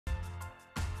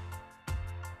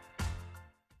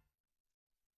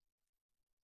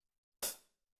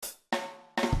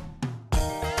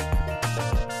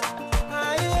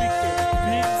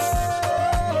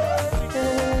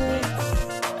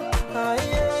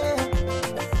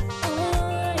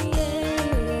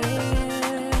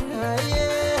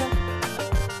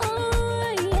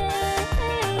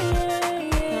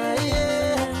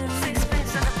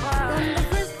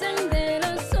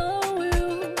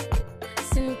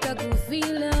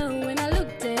feel love when I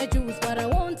looked at you, was what I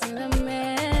want in a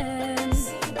man.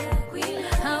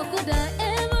 How could I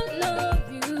ever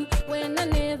love you when I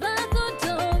never thought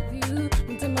of you?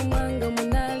 Mtima mwanga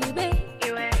munalibe,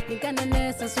 nikana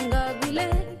nesa sungagule.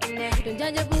 Don't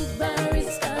judge a book by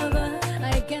its cover.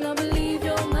 I cannot believe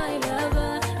you're my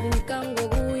lover. Nikango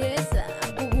guyesa,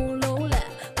 kugulola,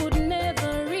 could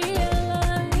never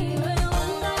realize. Iwe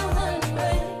wanga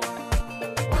haniwe,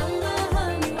 wanga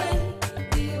haniwe.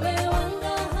 Iwe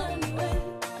wanga haniwe,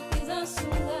 iza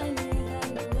sungani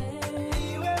haniwe.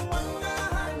 Iwe wanga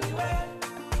haniwe,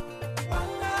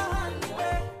 wanga haniwe.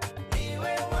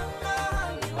 Iwe wanga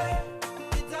haniwe,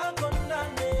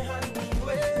 itakondane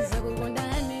haniwe. Zakukonda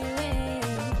haniwe,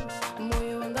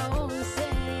 moyo wanga wonse,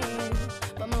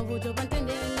 pamavuto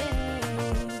pantendele.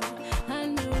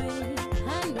 Haniwe,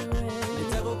 haniwe.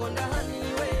 Nitakukonda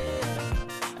haniwe,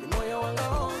 ni moyo wanga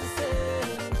wonse,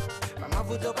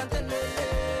 pamavuto pantendele.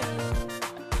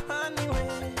 Haniwe,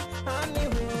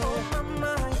 haniwe. Oh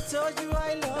mama, I told you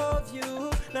I love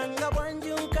you. Nanga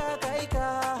wanju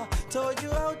nkakaika. Told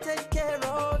you I'll take care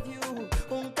of you.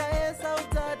 Unkaesa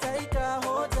utataika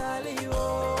hotali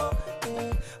oh.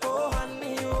 Oh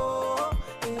honey oh.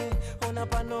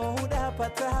 Unapano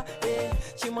hudapata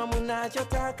chima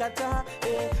munachotakata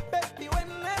baby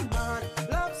when a man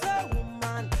loves a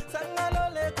woman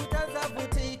sangalole kutaza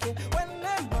butike when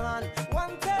a man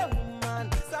wants a woman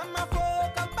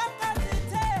samafoka mpaka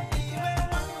zite iwe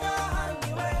wanga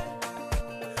haniwe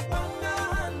wanga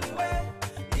haniwe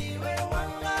iwe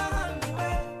wanga haniwe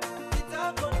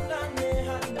itakondane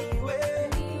haniwe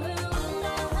Iwe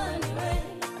wanga haniwe,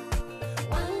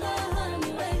 wanga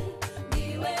haniwe.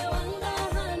 Iwe wanga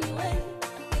haniwe,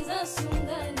 iza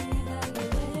sungani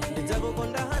haniwe.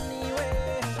 nitakukonda haniwe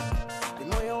ni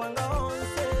moyo wanga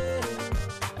wonse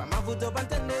pamavuto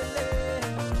pantendele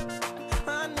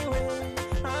haniwe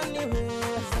haniwe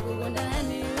Zakukonda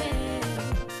haniwe,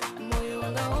 moyo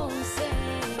wanga wonse,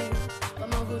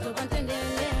 pamavuto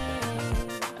pantendele.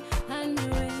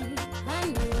 Haniwe,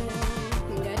 haniwe.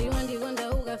 Ngati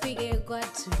wandikonda ukafike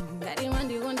kwathu, ngati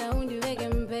wandikonda undiveke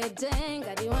mpete,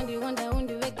 ngati wandikonda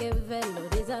undiveke velo,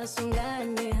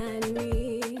 tizasungane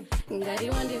hani. Ngati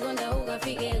wandikonda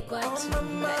ukafike kwathu,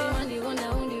 ngati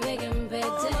wandikonda undiveke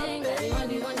mpete, ngati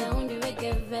wandikonda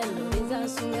undiveke velo,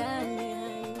 tizasungane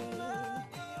hani.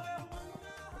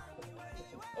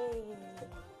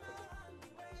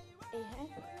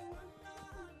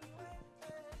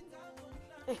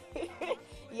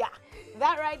 Yeah,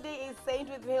 that right there is Saint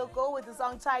with Hilko with the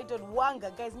song titled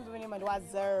Wanga. Guys, my name is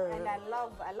Wazir. And I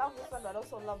love this one, but I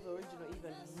also love the original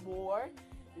even more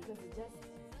because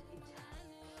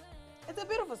It's a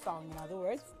beautiful song, in other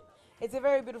words. It's a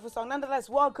very beautiful song. Nonetheless,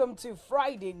 welcome to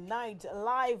Friday Night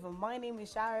Live. My name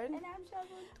is Sharon. and I'm Sharon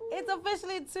too. It's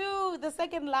officially the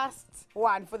second last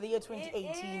one for the year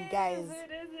 2018, guys.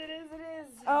 It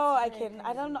is. Oh, I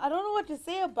don't know what to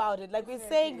say about it. Like, we're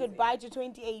saying goodbye to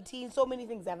 2018. So many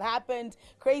things have happened.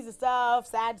 Crazy stuff,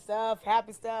 sad stuff,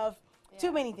 happy stuff.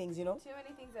 Too many things, you know. Too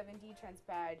many things have indeed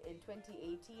transpired in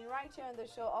 2018, right here on the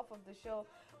show, off of the show.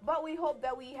 But we hope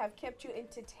that we have kept you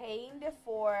entertained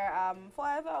for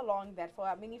however long that, for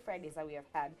many Fridays that we have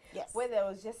had. Yes. Where there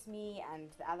was just me and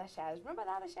the other Shaz. Remember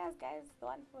the other Shaz, guys? The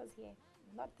one who was here.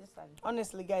 Not this one.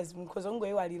 Honestly, guys,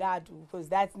 because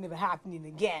that's never happening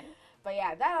again. But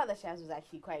yeah, that other Shaz was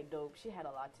actually quite dope. She had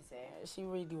a lot to say. She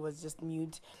really was just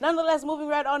mute. Nonetheless, moving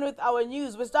right on with our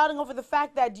news. We're starting off with the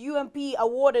fact that UMP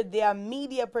awarded their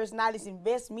media personalities in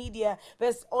Best Media,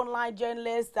 Best Online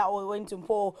Journalist, that went to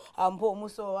Paul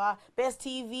Musoa. Best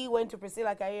TV went to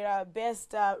Priscilla Kaira.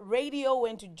 Best Radio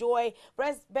went to Joy.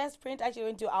 Best Print actually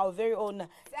went to our very own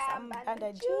Sam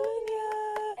Banda Jr.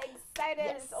 Jr. Excited.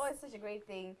 Yes. It's always such a great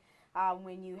thing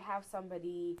when you have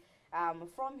somebody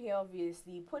from here,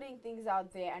 obviously, putting things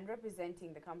out there and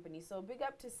representing the company. So big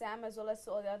up to Sam as well as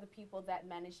to all the other people that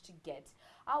managed to get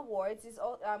awards.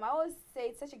 I always say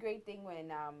it's such a great thing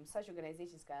when such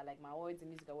organizations like my awards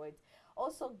and music awards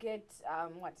also get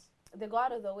they go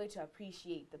out of the way to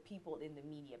appreciate the people in the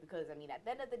media, because I mean, at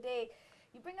the end of the day,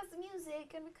 you bring us the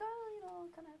music and we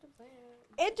kind of have to play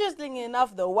it. Interesting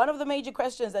enough, though, one of the major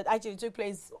questions that actually took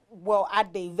place,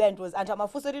 at the event was,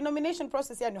 Antamafuso, the nomination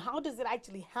process, how does it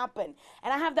actually happen?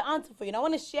 And I have the answer for you, and I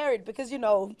want to share it because,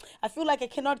 I feel like I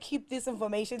cannot keep this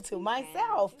information to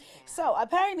myself. So,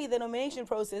 apparently, the nomination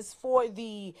process for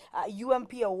the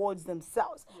UMP awards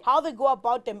themselves, how they go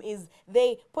about them is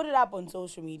they put it up on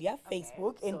social media,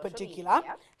 Facebook in particular.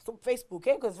 So Facebook,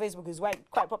 because Facebook is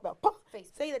quite popular.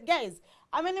 Say that, guys,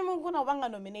 I'm going to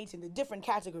nominate in the different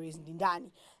categories in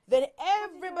Dindani. then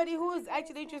everybody who is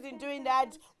actually interested in doing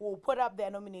that will put up their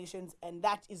nominations, and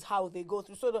that is how they go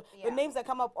through. So the Yeah. names that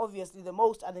come up obviously the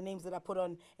most are the names that are put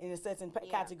on in a certain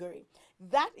category.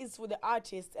 That is for the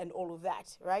artists and all of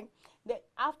that, right? Then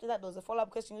after that, there was a follow-up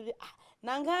question.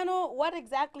 Nangano, what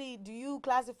exactly do you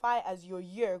classify as your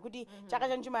year? The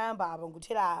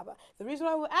reason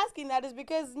why we're asking that is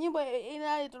because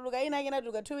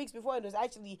 2 weeks before it was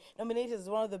actually nominated as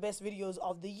one of the best videos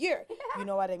of the year. You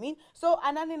know what I mean? So,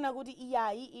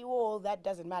 that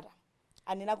doesn't matter.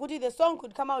 And in Akuti, the song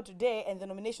could come out today and the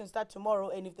nominations start tomorrow.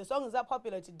 And if the song is that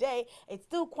popular today, it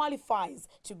still qualifies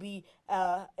to be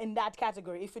in that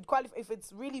category. If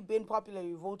it's really been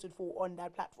popularly voted for on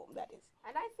that platform, that is.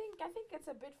 And I think it's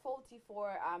a bit faulty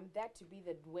for that to be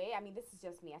the way. I mean, this is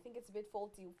just me. I think it's a bit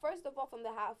faulty. First of all, from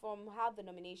how the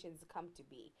nominations come to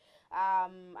be.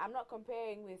 I'm not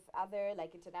comparing with other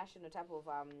like international type of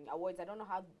awards. I don't know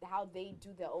how they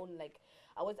do their own like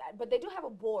awards, but they do have a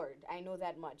board. I know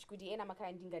that much. Kudi ena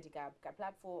makaya ndinga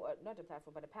platform, not a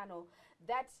platform, but a panel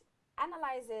that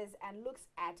analyzes and looks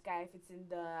at if it's in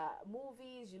the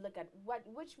movies. You look at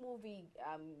which movie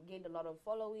gained a lot of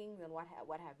following and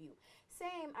what have you.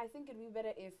 Same, I think it'd be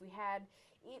better if we had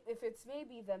if it's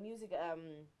maybe the music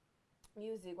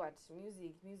music board.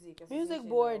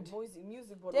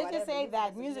 Music board. Let's just say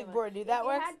that music board. Did that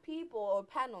work? If you had people or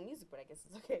panel music board, I guess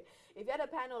it's okay. If you had a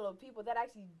panel of people that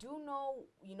actually do know,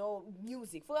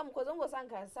 music. For because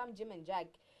some Jim and Jack,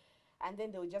 and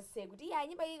then they'll just say, "Yeah,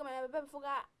 anybody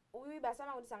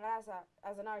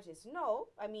as an artist." No,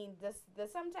 I mean,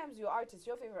 there's sometimes your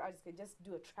favorite artist can just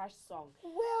do a trash song.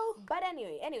 Well, but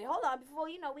anyway, hold on before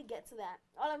we get to that.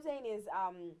 All I'm saying is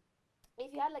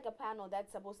if you had like a panel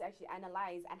that's supposed to actually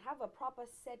analyze and have a proper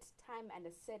set time and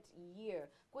a set year,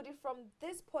 good, if from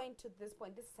this point to this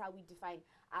point, this is how we define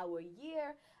our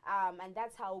year, and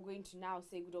that's how we're going to now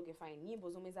say, good, okay, fine. Now,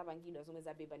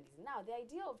 the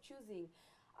idea of choosing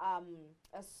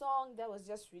a song that was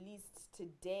just released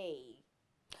today,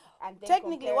 and then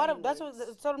technically, that's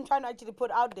what I'm trying to actually put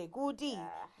out there. Goody,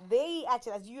 they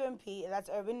actually, as UMP, that's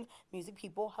Urban Music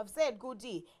People, have said,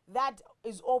 Goody, that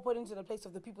is all put into the place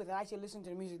of the people that actually listen to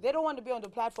the music. They don't want to be on the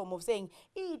platform of saying,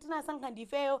 "Hey, it's not something they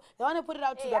fail." They want to put it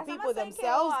out to the people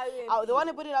themselves. They want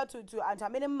to put it out to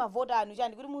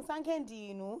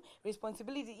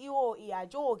responsibility.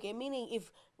 Meaning,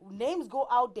 if names go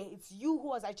out there, it's you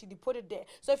who has actually put it there.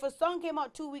 So if a song came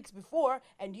out 2 weeks before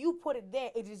and you put it there,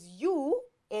 it is you.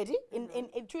 Eddie,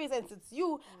 in true sense, it's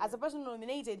you as a person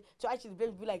nominated to actually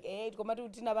be like, you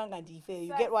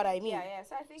get what I mean? Yeah.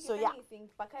 So I think anything,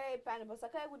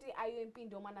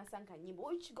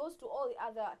 which goes to all the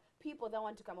other people that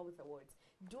want to come up with awards.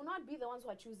 Do not be the ones who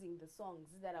are choosing the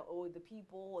songs or the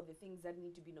people or the things that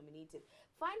need to be nominated.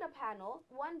 Find a panel,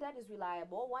 one that is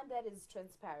reliable, one that is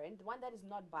transparent, one that is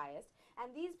not biased,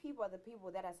 and these people are the people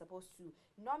that are supposed to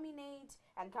nominate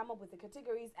and come up with the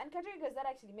categories that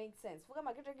actually make sense.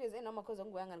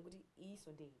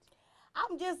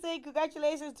 I'm just saying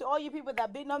congratulations to all you people that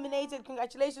have been nominated.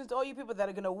 Congratulations to all you people that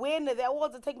are going to win. The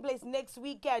awards are taking place next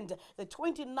weekend, the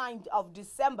 29th of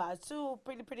December. So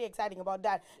pretty exciting about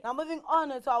that. Now moving on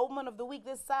to our Woman of the Week.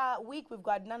 This week we've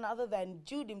got none other than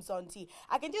Judy Msonti.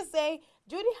 I can just say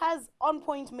Judy has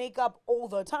on-point makeup all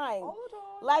the time.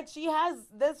 Like, she has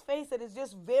this face that is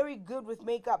just very good with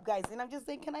makeup, guys. And I'm just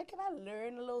saying, can I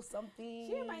learn a little something?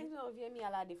 She reminds me of Yemi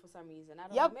Alade for some reason. I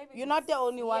don't know. Maybe you're not the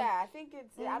only one. Yeah, I think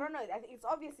it's, I don't know. I think it's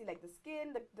obviously like the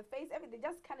skin, the face, everything. They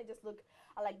just kind of just look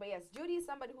alike. But yes, Judy is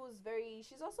somebody who's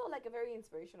she's also like a very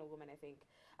inspirational woman, I think.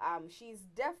 She's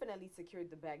definitely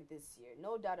secured the bag this year.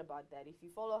 No doubt about that. If you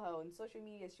follow her on social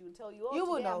media, she will tell you,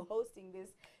 today I'm hosting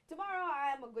this. Tomorrow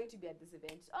I am going to be at this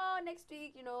event. Next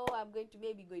week, I'm going to be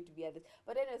at this.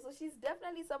 But anyway, so she's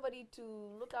definitely somebody to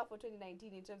look out for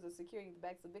 2019 in terms of securing the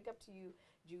bag. So big up to you,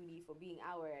 Judy, for being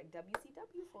our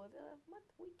WCW for the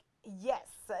month week. Yes.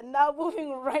 Now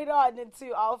moving right on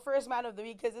into our first man of the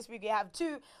week, because this week we have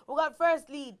two. We got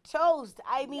firstly Toast.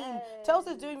 I mean, Toast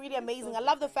is doing really amazing. I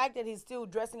love the fact that he's still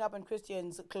dressing up in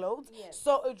Christian's clothes. Yes.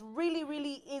 So it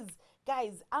really is.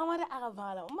 Guys, I want to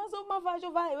agavala.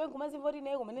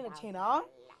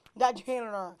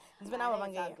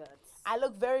 I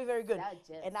look very good,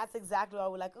 and that's exactly why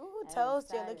we're like, ooh,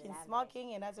 Toast, you're looking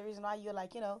smoking, and that's the reason why you're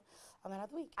like, I'm man of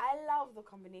the week. I love the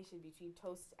combination between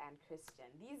Toast and Christian.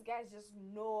 These guys just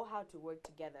know how to work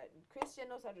together. Christian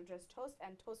knows how to dress Toast,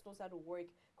 and Toast knows how to work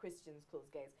Christian's clothes,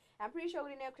 guys. I'm pretty sure we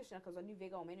didn't know Christian because when you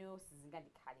Vega or many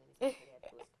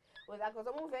Because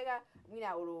I'm vega,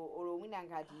 mina or mina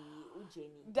ngadi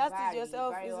ujeni. Dust is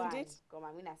yourself, isn't it?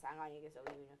 Koma mina sanga nyeke so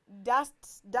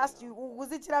Dust you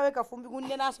uzichira weka fumbi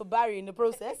kunena so Barry in the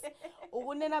process.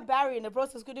 Ukunena Barry in the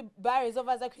process could Barry is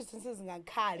over as a Christian says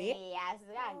ngakali. Yes,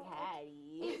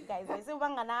 ngakali. Guys, I say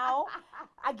wanga now.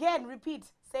 Again, repeat,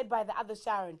 said by the other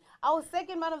Sharon. Our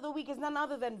second man of the week is none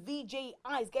other than VJ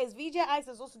Ice. Guys, VJ Ice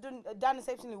has also done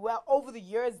exceptionally well over the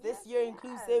years, this year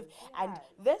inclusive. And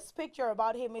this picture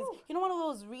about him is, you know, one of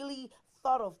those really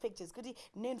thought of pictures. Could he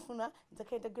nenfuna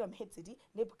hit city,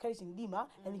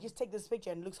 and you just take this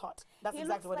picture and it looks hot. That's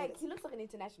exactly what it is. He looks like an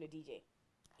international DJ.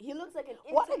 He looks like an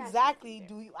What exactly DJ.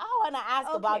 do you? I want to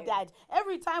ask about that.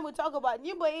 Every time we talk about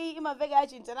Nyimbo Ima Vega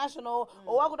International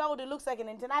or Wakudago looks like an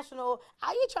international,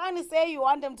 are you trying to say you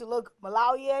want them to look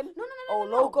Malawian or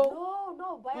local?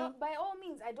 No. By all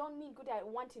means, I don't mean good. I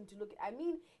want him to look. I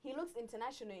mean he looks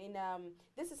international. In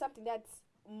this is something that's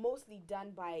mostly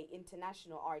done by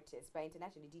international artists, by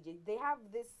international DJs. They have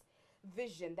this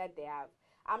vision that they have.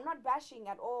 I'm not bashing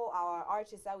at all our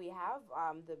artists that we have,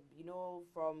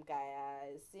 from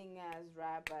singers,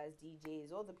 rappers,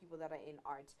 DJs, all the people that are in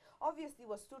art. Obviously,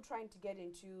 we're still trying to get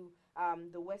into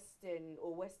the Western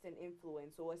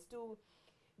influence, or we're still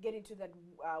get into that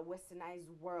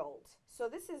westernized world. So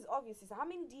this is obviously, so how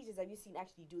many DJs have you seen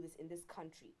actually do this in this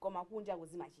country? So but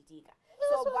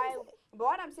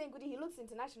what I'm saying, Goody, he looks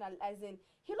international, as in,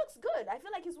 he looks good. I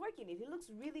feel like he's working it. He looks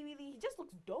really, he just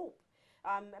looks dope.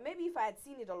 Maybe if I had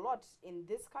seen it a lot in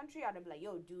this country, I'd be like,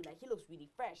 yo, dude, like, he looks really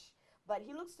fresh. But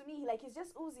he looks to me like he's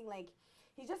just oozing like,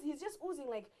 he's oozing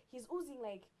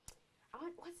like,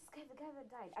 what's this guy, the guy that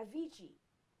died? Avicii.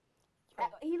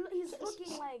 He's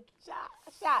looking like...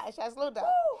 Shall slow down.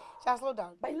 Shall slow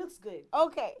down. But he looks good.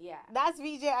 Okay. Yeah. That's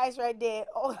VJ Ice right there.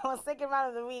 Second man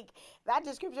of the week. That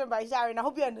description by Sharon. I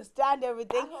hope you understand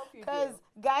everything. I hope you do. Because,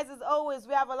 guys, as always,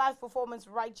 we have a live performance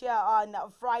right here on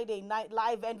Friday Night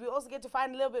Live. And we also get to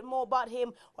find a little bit more about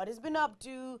him, what he's been up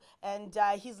to, and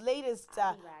his latest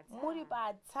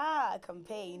Muribata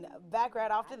campaign. Back right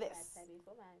after this.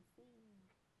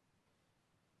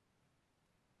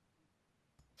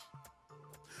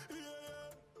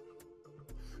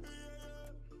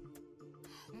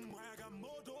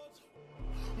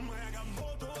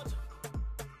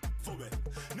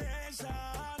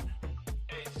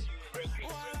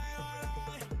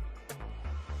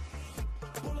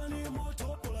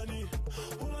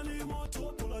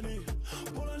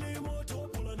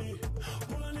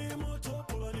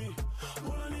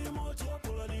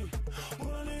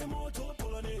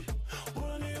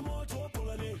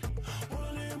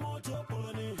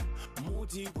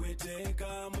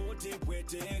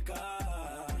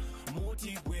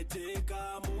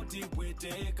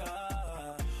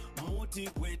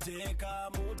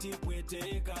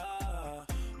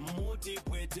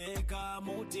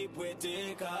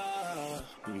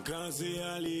 Mkazi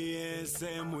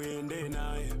aliyese mwende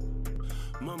naye,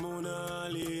 mamuna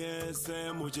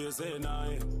aliyese mucheze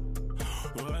naye,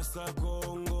 wasa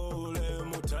kongole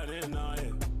mutane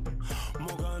naye,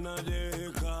 mugana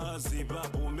de kazi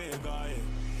babu megaye,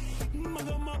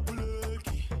 magama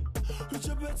bleki,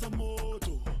 uchebeta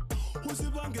moto,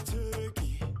 usibange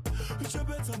teki,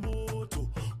 uchebeta moto,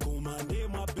 kumande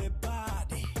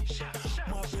mwabebadi,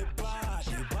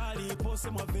 bali pose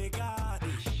mwabegadi,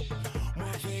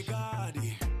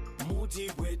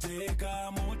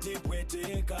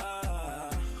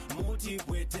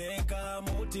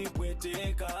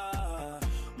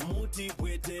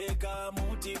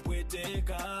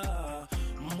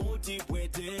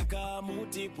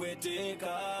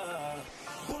 Mutipweteka,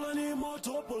 Polani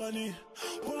moto, polani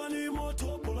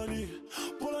moto, polani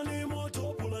moto, polani moto,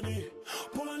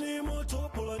 polani moto,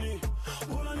 polani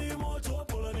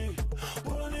moto,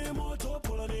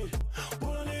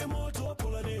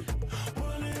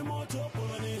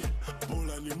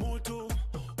 polani moto,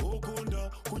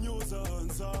 okonda kunyoza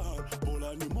nsan,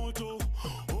 polani moto,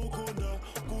 okonda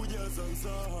kujaza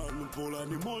nsan,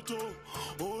 polani moto,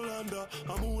 olanda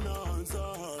amuna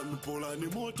nsan, polani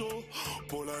moto,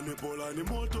 polani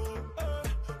moto,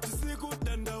 tisiku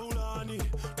tenda ulani,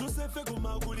 tusefe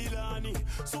kumagulilani,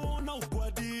 sona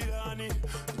ukwadirani,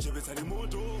 chebetani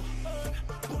moto,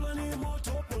 polani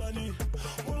moto, polani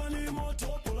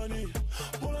moto, polani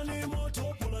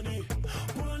moto, polani moto,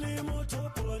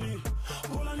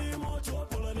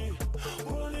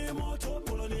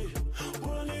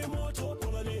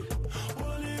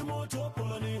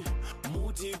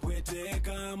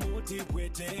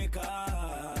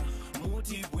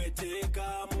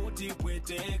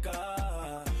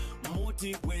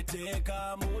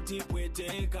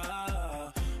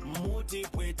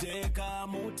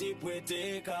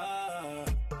 mutipweteka.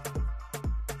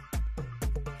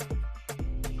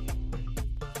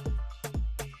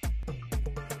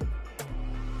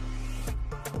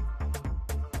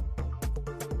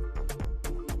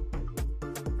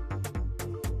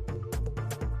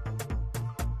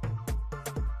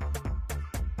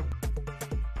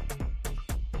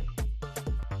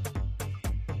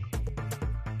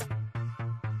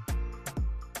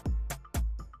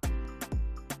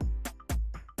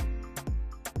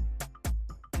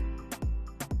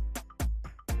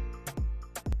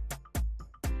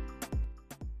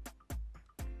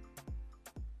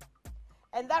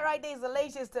 And that right there is the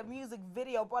latest music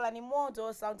video, Pola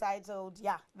Nimoto, song titled,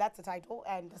 yeah, that's the title,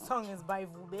 and the song is by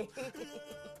Vube.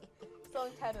 Song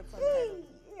titled.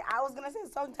 I was gonna say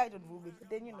song titled Vube, but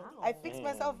then Wow. I fixed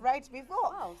myself right before.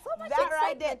 Wow, so much that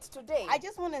right there excitement today. I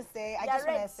just want to say,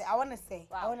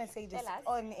 Wow. I want to say just Tell us.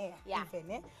 on air, Yeah.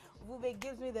 even, eh? Vube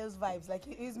gives me those vibes, like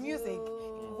his music.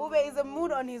 Ooh. Vube is a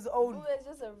mood on his own. Ooh, it's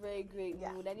just a very great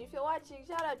mood, and if you're watching,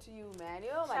 shout out to you, man.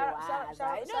 You're my Shout out, wife. You know,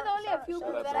 shout there are only a out, few shout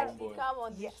people out that to actually homeboy. come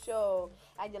on Yes. the show,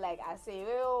 and you're like, I say,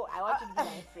 well, I want you to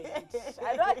be my friend.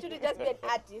 I don't want you to just be an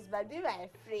artist, but be my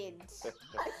friend.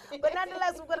 But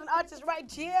nonetheless, we've got an artist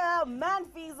right here. Man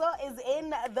Phyzix is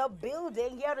in the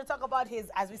building here to talk about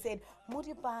his, as we said,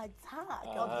 Mutipa attack.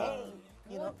 Okay.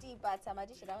 You know, But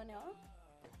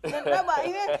huh? no, but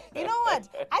you know what?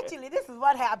 Actually, this is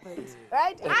what happened,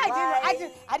 right?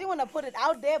 I didn't want to put it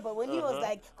out there, but when he was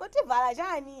like, "Kote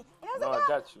Valajani," and I was No, like, I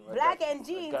got you. I black got you. and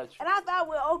jeans, I got you. and I thought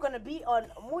we are all gonna be on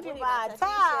Mutipa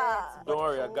attack. Don't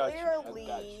worry, I got you. I Clearly,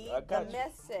 got you. I The got you.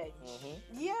 message.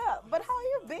 Yeah, but how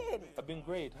you been? I've been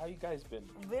great. How you guys been?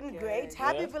 Been great.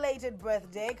 Happy Yeah. belated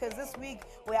birthday, because this week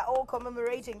we are all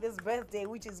commemorating this birthday,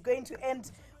 which is going to end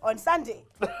on Sunday.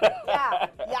 Yeah.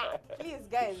 Yeah. Please,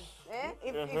 guys. Eh?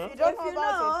 If you If don't you know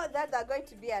about know that they're going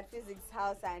to be at Phyzix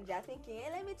house and you're thinking,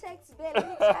 hey, let me text Ben, let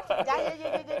me chat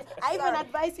with it, I even Sorry.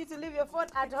 advise you to leave your phone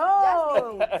at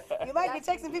home. You might be Just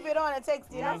texting people you don't want to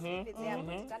text, you know? Just leave it there,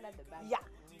 put it under the bag. Yeah.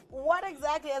 What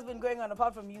exactly has been going on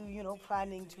apart from you,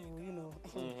 planning to,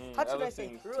 how should Other I say?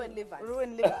 things. Ruin livers.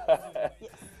 Ruin livers.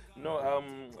 Yes. No,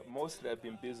 mostly I've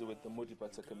been busy with the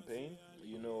Multipata campaign.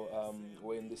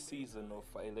 We're in the season of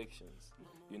elections.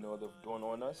 They've gone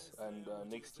on us, and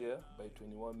next year, by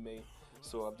 21 May.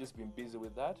 So I've just been busy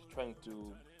with that, trying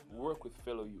to work with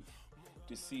fellow youth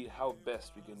to see how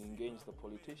best we can engage the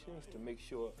politicians to make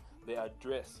sure they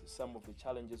address some of the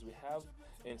challenges we have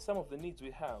and some of the needs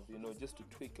we have, just to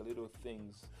tweak a little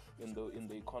things in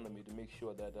the economy to make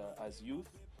sure that as youth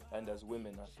and as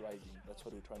women are thriving. That's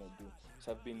what we're trying to do.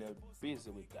 So I've been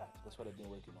busy with that. That's what I've been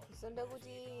working on. So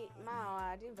ndakuti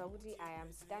mawa ndimva kuti I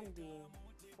am standing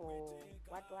for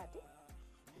what?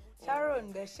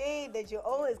 Sharon, the shade that you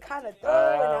always kind of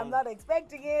throw and I'm not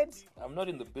expecting it. I'm not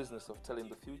in the business of telling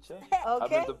the future.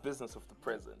 Okay. I'm in the business of the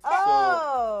present.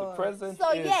 Oh. So the present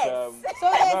So is... yes. So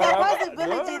there's a No,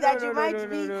 possibility that you might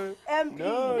be MP.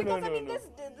 No, Because no, I mean, no.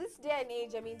 this day and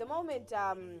age, I mean, the moment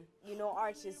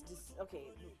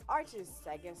artists,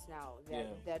 I guess now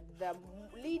they're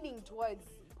leaning towards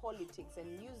politics and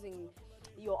using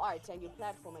your art and your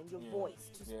platform and your voice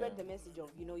to spread the message of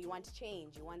you want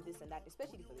change, you want this and that,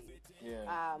 especially for the youth.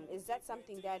 Yeah. Is that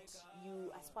something that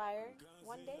you aspire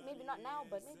one day? Maybe not now,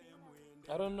 but maybe.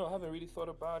 I don't know. I haven't really thought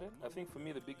about it. I think for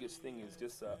me the biggest thing is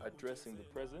just addressing the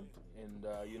present and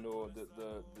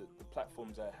the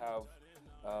platforms I have,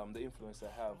 the influence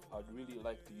I have. I'd really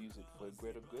like to use it for a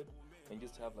greater good and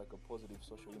just have like a positive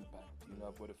social impact.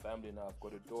 I've got a family now. I've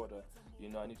got a daughter.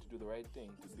 I need to do the right thing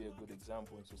to be a good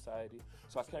example in society.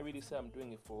 So I can't really say I'm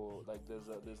doing it for like there's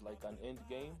like an end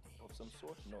game of some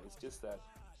sort. No, it's just that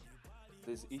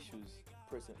there's issues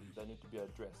presently that need to be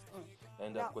addressed,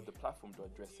 and Now- I've got the platform to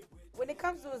address it. When it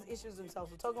comes to those issues themselves,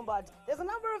 we're talking about there's a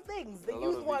number of things. The A lot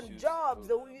youth of want issues. jobs.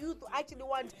 The youth actually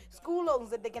want school loans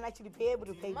that they can actually be able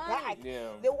to pay Money. back. Yeah.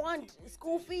 They want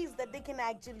school fees that they can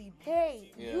actually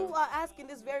pay. Yeah. You are asking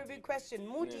this very big question.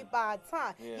 Muti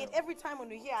bata. Yeah. Yet every time when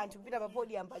we hear and to beat up a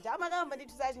podium, it's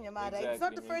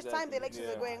not the first time the elections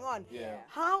are going on. Yeah.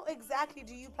 How exactly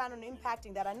do you plan on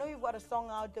impacting that? I know you've got a song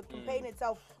out, the campaign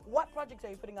itself. What projects are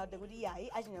you putting out there? We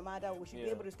should be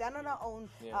Yeah. able to stand on our own,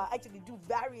 Yeah. actually do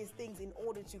various things in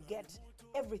order to get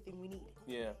everything we need.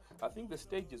 Yeah, I think the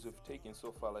stages we've taken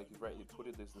so far, like you rightly put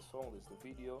it, there's the song, there's the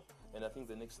video, and I think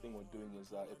the next thing we're doing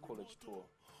is a college tour.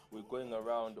 We're going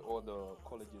around all the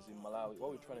colleges in Malawi. What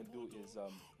we're trying to do is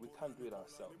we can't do it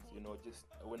ourselves. Just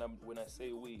when I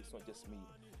say we, it's not just me.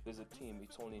 There's a team.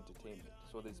 It's only entertainment.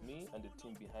 So there's me and the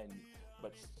team behind me,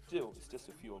 but still, it's just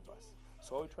a few of us.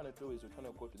 So what we're trying to do is we're trying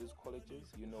to go to these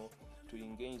colleges, to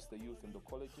engage the youth in the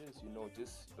colleges,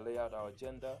 just lay out our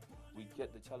agenda. We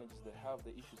get the challenges they have, the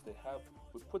issues they have,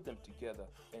 we put them together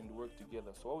and work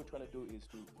together. So what we're trying to do is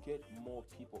to get more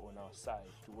people on our side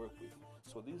to work with.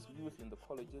 So these youth in the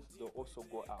colleges, they'll also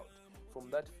go out. From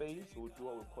that phase, we'll do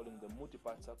what we're calling the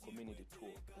Multipata Community Tour,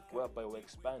 whereby we're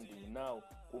expanding now.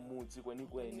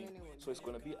 So it's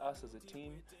going to be us as a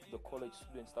team, the college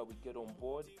students that we get on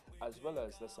board, as well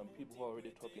as there's some people who are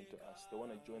already talking to us. They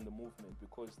want to join the movement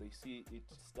because they see it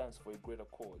stands for a greater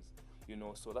cause.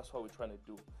 So that's what we're trying to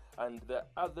do. And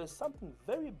there's something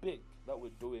very big that we're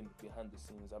doing behind the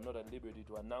scenes. I'm not at liberty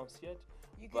to announce yet.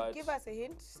 You but could give us a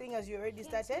hint, seeing as you already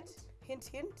started. hint,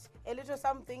 hint, a little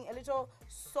something, a little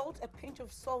salt, a pinch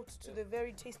of salt to the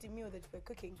very tasty meal that we're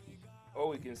cooking? All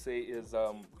we can say is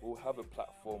we'll have a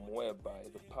platform whereby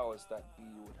the powers that be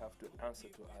would have to answer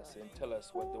to us and tell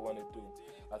us what they want to do.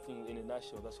 I think in a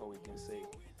nutshell, that's all we can say.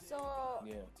 So,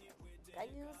 Yeah. can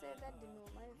you say that the no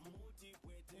my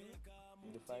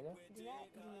The fire? did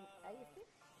I are you fit?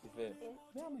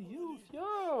 Yeah, I'm a youth.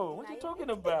 Yo, what you talking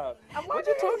about? I'm What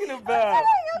you wondering- talking about?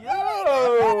 Yo!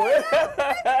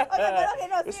 Okay,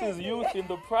 no, This is seriously. youth in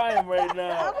the prime right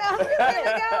now. What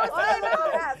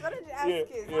I wanted to ask Yeah,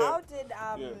 is, yeah. how did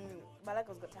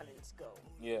Balaka's Got Talent go?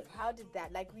 Yeah. How did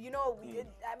that, like, you know,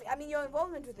 I mean, your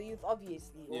involvement with the youth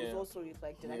obviously was Yeah. also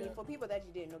reflected. I mean, Yeah. for people that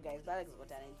you didn't know, guys, Balaka's Got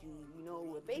Talent, you know,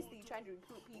 we're basically trying to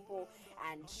recruit people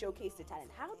and showcase the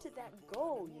talent. How did that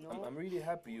go, you know? I'm really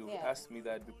happy you Yeah. asked me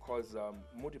that because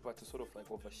Multiparty sort of like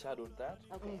overshadowed that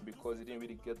Okay. because it didn't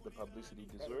really get the publicity it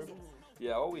deserved.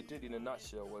 Yeah, all we did in a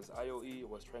nutshell was IOE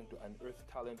was trying to unearth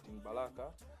talent in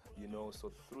Balaka, you know,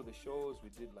 so through the shows we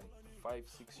did like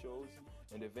 5-6 shows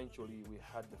and eventually we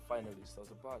had the finalists. There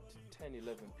was about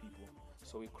 10-11 people.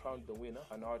 So we crowned the winner,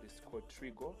 an artist called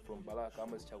Trigo from Balaka.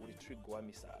 Trigo wa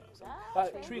Misala.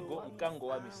 Trigo Nkango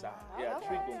wa Misala. Yeah, Okay,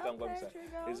 Trigo Nkango wa okay, Misala.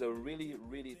 Trigo. He's a really,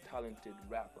 really talented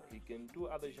rapper. He can do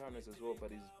other genres as well,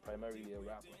 but he's primarily a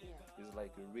rapper. He's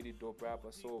like a really dope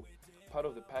rapper. So part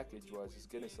of the package was he's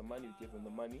getting some money, we give him the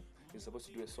money. He's supposed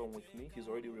to do a song with me. He's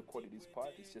already recorded his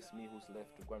part. It's just me who's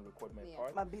left to go and record my Yeah.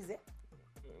 part. I'm busy.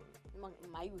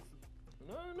 My youth.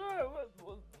 No,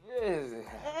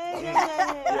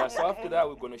 yeah, so after that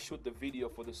we're gonna shoot the video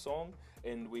for the song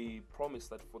and we promise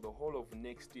that for the whole of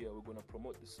next year we're gonna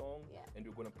promote the song and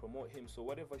we're gonna promote him. So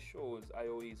whatever shows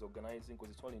IOE is organizing,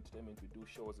 because it's only entertainment, we do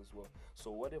shows as well.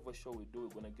 So whatever show we do,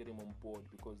 we're gonna get him on board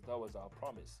because that was our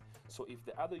promise. So if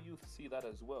the other youth see that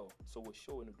as well, so we're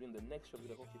showing it during the next show, we're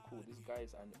like, okay, cool, these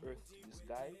guys unearthed this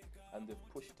guy and they've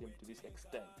pushed him to this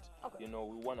extent. You know,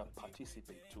 we wanna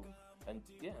participate too. And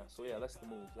yeah, so yeah, that's the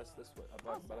move. That's what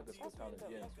about Balaka's Got Talent.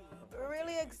 Yeah.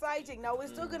 Really exciting. Now we're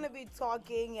still going to be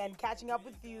talking and catching up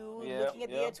with you, Yeah, looking at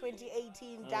the yeah. year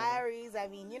 2018 diaries. I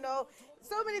mean, you know,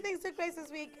 so many things took place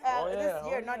this week, Oh, this yeah,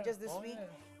 year, oh, not yeah, just this oh, week.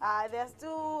 yeah. There's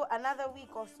still another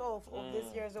week or so of this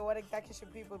year. So what exactly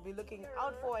should people be looking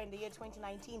out for in the year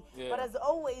 2019? Yeah. But as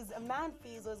always, Man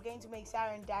Phyzix is going to make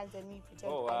Sharon dance and me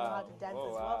pretend Oh, I know how wow. to dance Oh,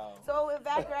 as well. wow. So we're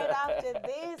back right after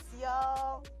this,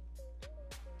 y'all.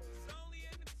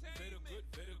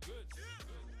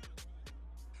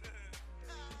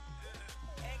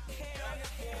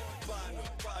 pano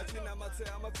atina matse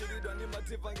amapfiridwa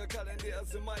ndimativa ngakhale ndi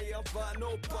azimayi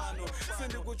apano pano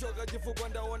sindikuchoka chifukwa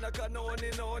ndaona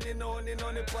kanoni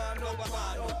pano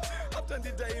after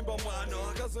ndidayimba mwano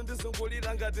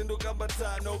akazondizungulira ngati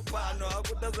ndukambatano pano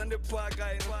akudaza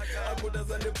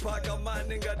ndiphaka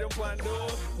mani ngati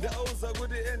mpando ndauza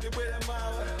kuti endibwere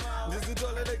mawa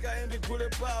ndizitoleleka endigule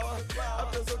pawa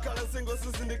after zokhala singo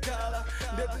sizindikhala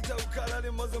ndetichakukhala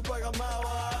limodzi mpaka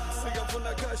mawa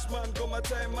sikafuna cashman koma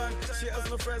time man she has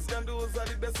no friends can do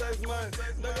zali the size man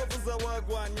ndakavuza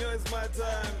wagwan yo is my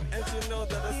time and she know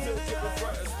that I still keep it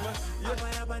fresh man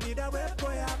Apa nida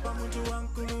wepo yapa muntu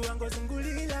wankulu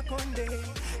angozungulila konde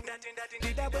Ndati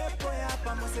nida wepo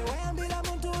yapa mose wayambila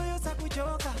muntu uyo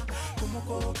sakuchoka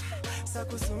Kumukoka,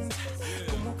 sakusunza,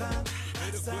 kumukanga,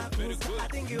 sakusa I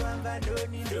think you amba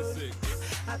noni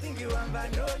I think you amba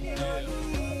noni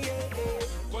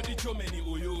Kodi chomeni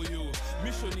uyuyu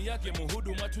mishoni yake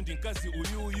muhudu mwatu ndi nkazi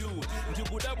uyuyu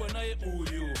ndikudabwa naye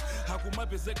uyu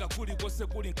hakumapezeka kuli kose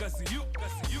kuli nkazi yu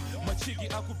machiki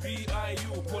aku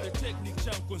PIU polytechnic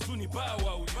chanko nzuni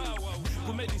bawa uyu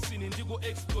kumedicine ndiko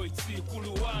exploits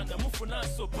kuluwana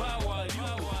mufunaso bawa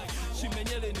yu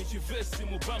chimenyele ni chivesi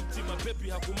mubamti mapepi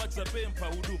hakumadza pempha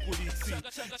udukulitsi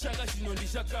chaka chino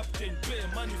ndisha captain pe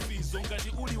manifizo ngati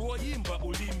uli woyimba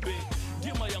ulimbe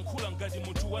ndima yankhula ngati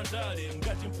munthu wandale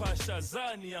ngati mphasha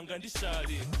zani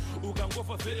angandishale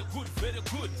ukangova very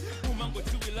good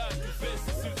umangodziwilatu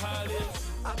vesi silhale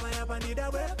Apa nida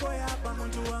wepo yapa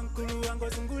muntu wankulu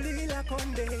angozungulila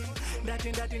konde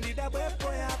Ndati nida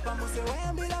wepo yapa mose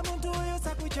wayambila muntu uyo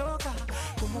sakuchoka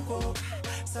Kumukoka,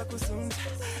 sakusunza,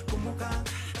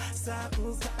 kumukanga,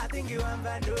 sakusa I think you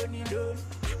amba noni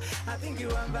I think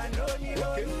you amba noni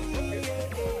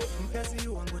Mkazi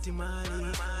wangoti mali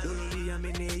Dololi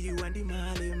amene you andi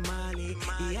mali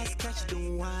He has catch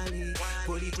don't worry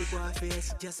Political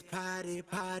affairs just party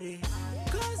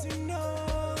Cause you know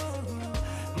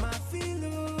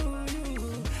Mafilu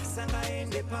Sanga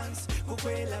ende pants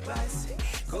Kukwela basi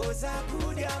Cause I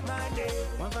could have Monday.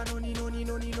 Mama noni noni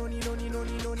noni noni noni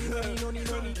noni noni noni noni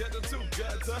noni. Get the two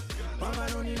guys, huh? Mama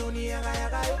noni noni yaga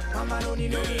yaga. Mama noni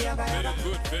noni yaga yaga. Very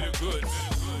good, very good.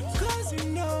 Cause you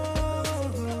know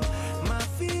my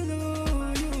feel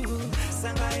you.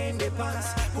 Sanga ende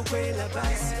pass kukwela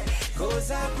basi.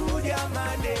 Cause I could have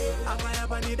Monday.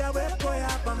 Apa nida wepo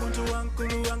yapa muntu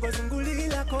wankulu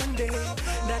wangozungulila konde.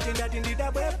 Ndati ndida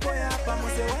wepo yapa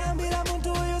muse wayambila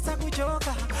muntu uyu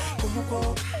sakuchoka.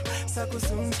 Kumukoka,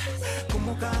 sakusunja,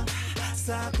 kumuka,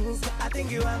 sakuka. I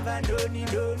think you want bandoni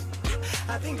doni.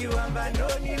 I think you want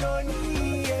bandoni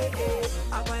doni.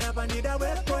 Apa nida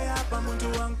wepo yapa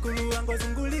muntu wankulu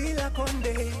wangozungulila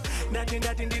konde.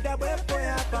 Ndati ndida wepo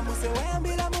yapa muse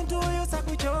wayambila muntu uyu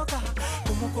sakuchoka.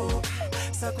 Kumukoka,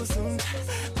 sakusunja,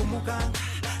 kumuka,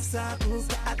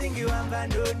 sakuka. I think you want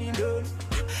bandoni doni.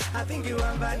 I think you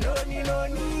want bandoni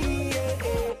doni.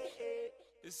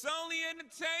 It's only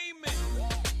entertainment.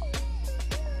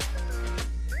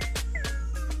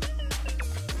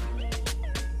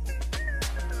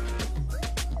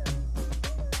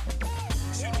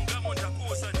 Shirungamo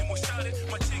ndakuza ni mushale,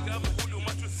 machiga muhudu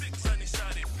matu 6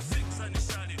 anishale, 6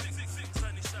 anishale, 6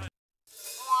 anishale.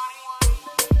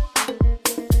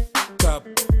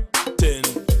 Captain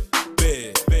B,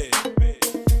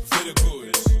 very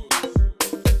good.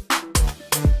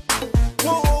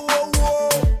 Whoa, whoa, whoa, whoa.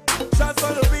 Shots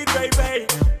on the beat, baby.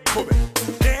 Move it.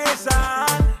 Nation.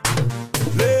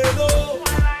 Lelo.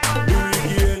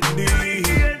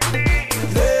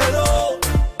 Lelo.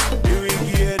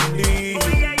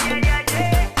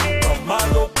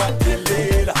 Kamalo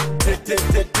patelela.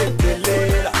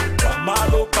 Tetelela.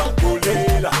 Kamalo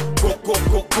pakolela.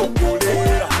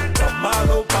 Kokolela.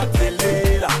 Kamalo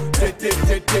patelela.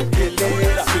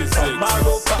 Tetelela.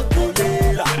 Kamalo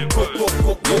pakolela.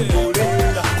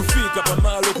 Kokolela. Kufika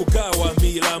pamalo kugawa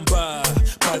milamba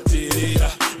paterera,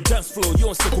 dance floor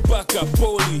yonse kupaka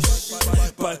polish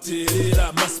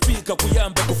paterera, maspika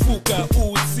kuyamba kufuka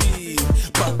uzi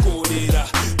pakolera,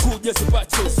 kuja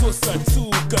zipacho sosa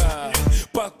tuka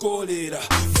pakolera,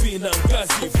 fina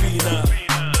ngazi fina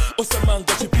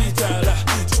osamanga chipitala,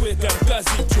 chweka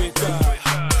ngazi chweka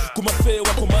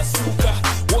kumafewa kumasuka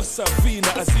wosa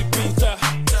fina azipita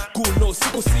kuno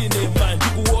siku sinema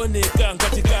ndikuoneka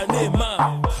ngati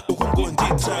kanema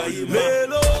ukungonditayima.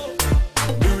 Lelo.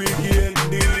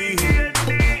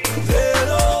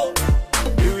 Lelo.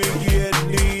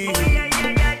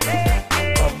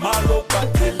 Kamalo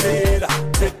patelela.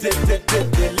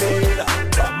 Tetelela.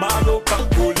 Kamalo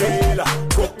pakolela.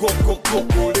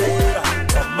 Kokolela.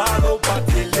 Kamalo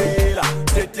patelela.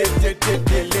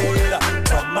 Tetelela.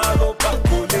 Kamalo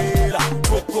pakolela.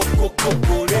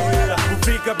 Kokolela.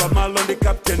 Kufika pamalo ndi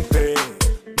Captain P.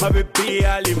 Mabebi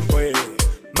alimbwe.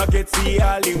 Magetsi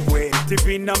alimbwe.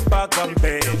 Tivina mpaka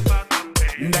mbe.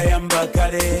 Ndayamba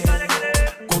kale.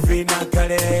 Kuvina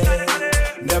kale.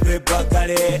 Ndabeba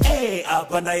kale.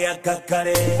 Apa ndayaka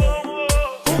kale.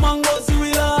 Kumangozi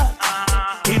wila.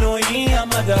 Inoi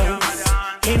ama dance.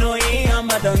 Inoi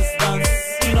ama dance dance.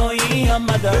 Inoi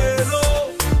ama dance.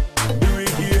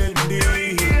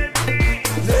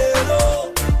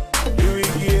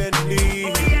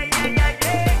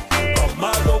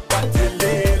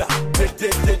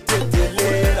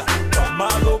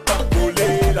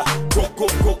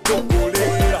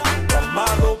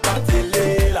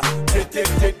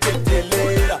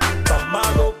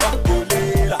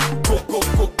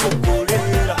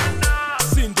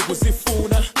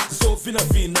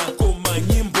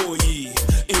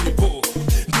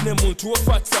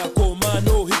 Tuwafata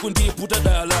komano hiku ndiputa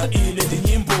dala ine ndi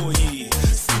nyimbo hii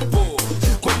sipo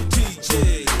kwa DJ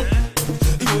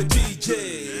iwe DJ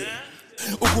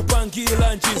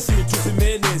ukupangila njisi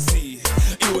tuzimenezi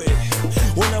iwe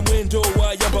wana mwendo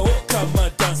wa yamba oka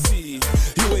madansi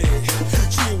iwe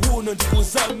chiwuno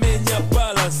ndikuzamenya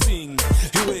balancing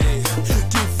iwe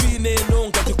tivine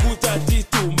nonga tikuta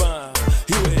tituma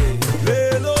iwe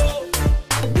lelo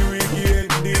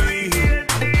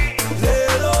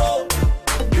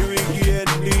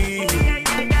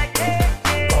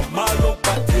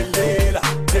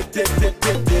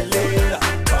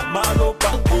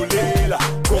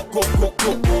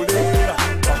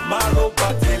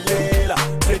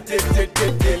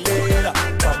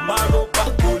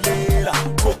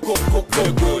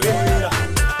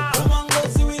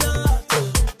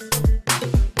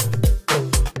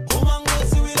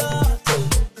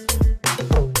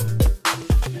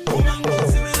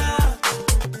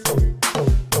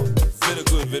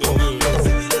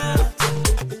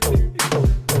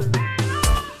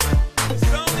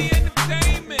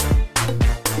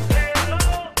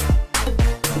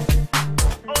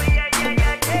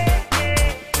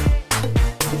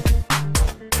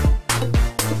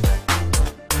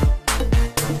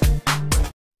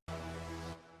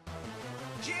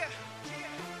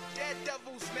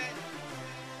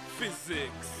Phyzix,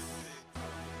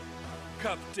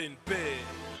 Captain Bay.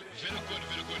 Very good,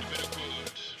 very good, very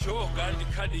good. Choga ndi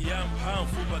kadi ya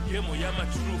mphamvu pa gemu ya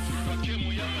matrufu.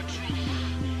 Game yama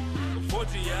truth.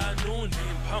 Voti yanu ndi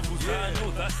mphamvu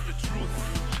zanu, that's the truth.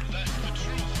 That's the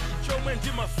truth. Chomwe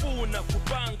ndimafuna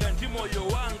kupanga ndi moyo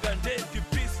wanga ndendi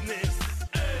business.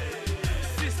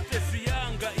 Sisters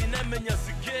yanga inamenya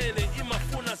zigele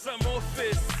imafuna some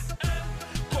office.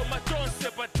 Koma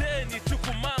tonse pateni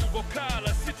tikumango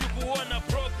kala sitikuona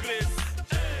progress.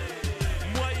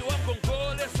 Mwai wango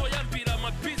ngole soyambira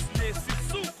ma business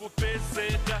isuku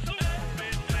peseta.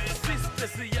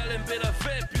 Sisters yalembera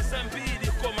vepi zambiri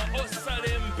koma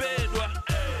osalembedwa.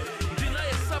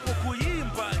 Ndinayesabu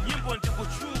kuyimba nyimbo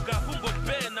ndikuchuka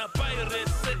kungopena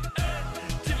piracy.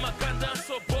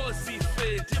 Timakandanso bosi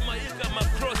fe timayika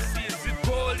makrossi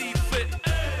zigoli fe.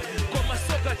 Koma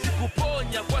soka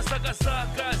tikuponya kwa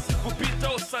sakasaka sikupita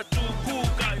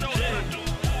osatukuka nje.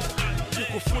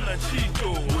 Tikufuna ntchito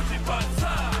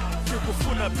mutipatsa,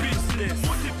 tikufuna business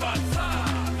mutipatsa.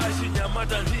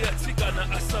 Achinyamata ndi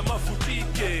atsikana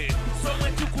asamavutike.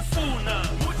 Somwe tikufuna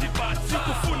mutipatsa,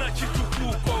 tikufuna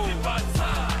chitukuko mutipatsa,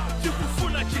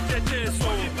 tikufuna chitetezo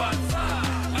mutipatsa.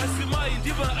 Azimayi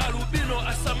ndi alubino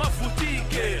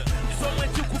asamavutike. Somwe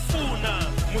tikufuna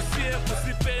musiye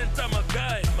kuzipenta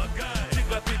magayi.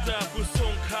 Tikapita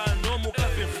kusonkhano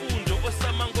mukave mfundo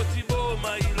osamangoti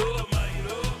boma ilo.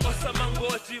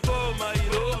 Osamangoti boma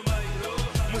ilo.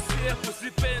 Musiye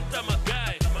kuzipenta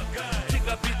magayi.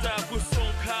 Tikapita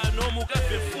kusonkhano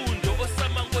mukave mfundo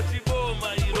osamangoti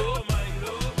boma ilo.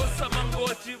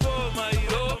 Osamangoti boma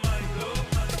ilo.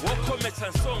 Wokometsa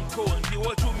nsonko ndi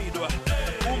wotumidwa.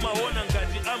 Umaona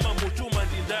ngati amamutuma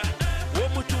ndinda.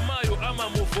 Womutumayo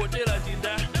amamuvotera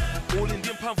ndinda. Uli ndi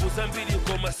mphamvu zambiri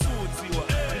koma sudziwa.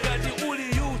 Ngati uli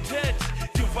utet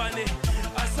timvane.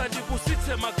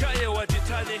 Asatipusitse magaye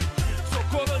watitane.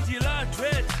 Sokolo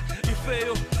ndilatwet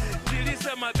ifeyo.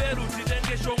 Tilise maberu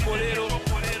titenge chongolero.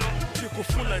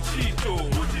 Tikufuna ntchito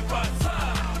mutipatsa,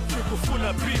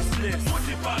 tikufuna business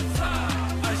mutipatsa.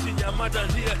 Achinyamata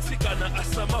ndi atsikana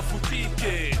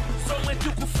asamavutike. Somwe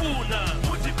tikufuna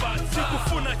mutipatsa,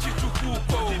 tikufuna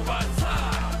chitukuko mutipatsa,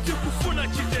 tikufuna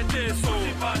chitetezo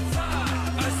mutipatsa.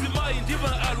 Azimayi ndi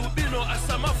alubino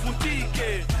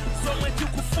asamavutike. Somwe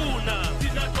tikufuna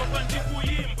tinatopa ndi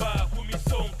kuyimba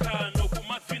kumisonkhano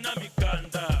kumafina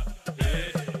miganda.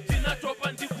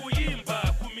 Tinatopa ndi kuyimba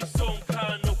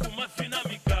kumisonkhano kumafina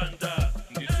miganda.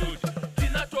 Ndituti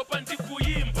tinatopa ndi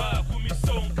kuyimba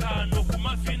kumisonkhano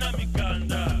kumafina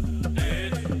miganda.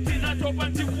 Tinatopa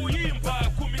ndi kuyimba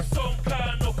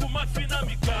kumisonkhano kumafina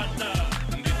miganda.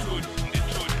 Ndituti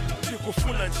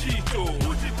tikufuna ntchito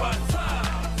mutipatsa,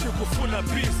 tikufuna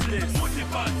business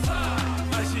mutipatsa.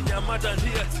 Achinyamata ndi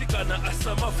atsikana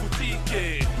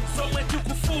asamavutike. Somwe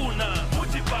tikufuna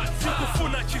mutipatsa,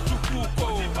 tikufuna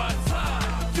chitukuko mutipatsa,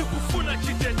 tikufuna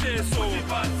chitetezo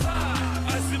mutipatsa.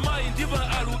 Azimayi ndi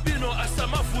alubino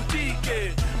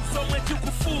asamavutike. Somwe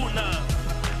tikufuna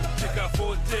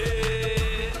tikavote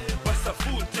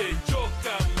pasavute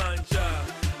choka manja.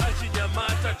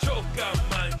 Achinyamata choka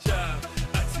manja,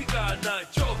 atsikana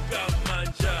choka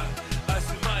manja.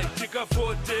 Azimayi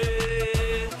tikavote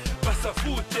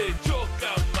pasavute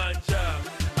choka manja.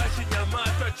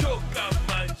 Achinyamata choka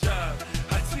manja,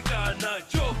 atsikana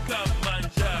choka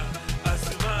manja.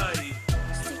 Azimayi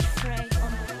Stitch Frey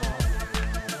on the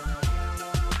wall.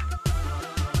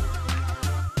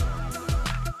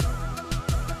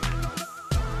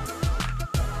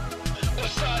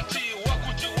 Osati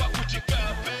wakuti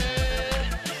kape.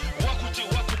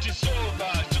 Wakuti soba.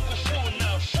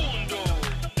 Tikufuna fundo.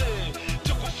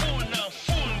 Tikufuna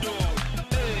fundo.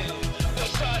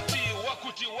 Osati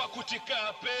wakuti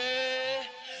kape.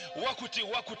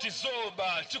 Wakuti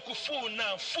zoba.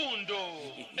 Tikufuna fundo.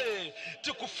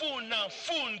 Tikufuna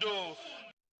fundo.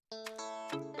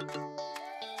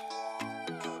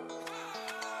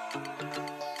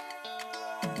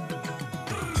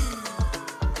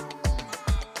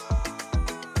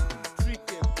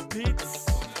 beats.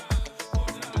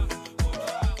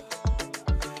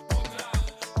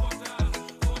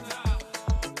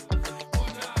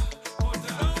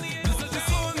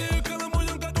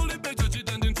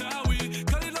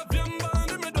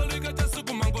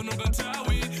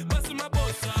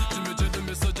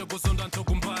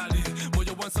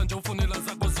 Moyo wansa njo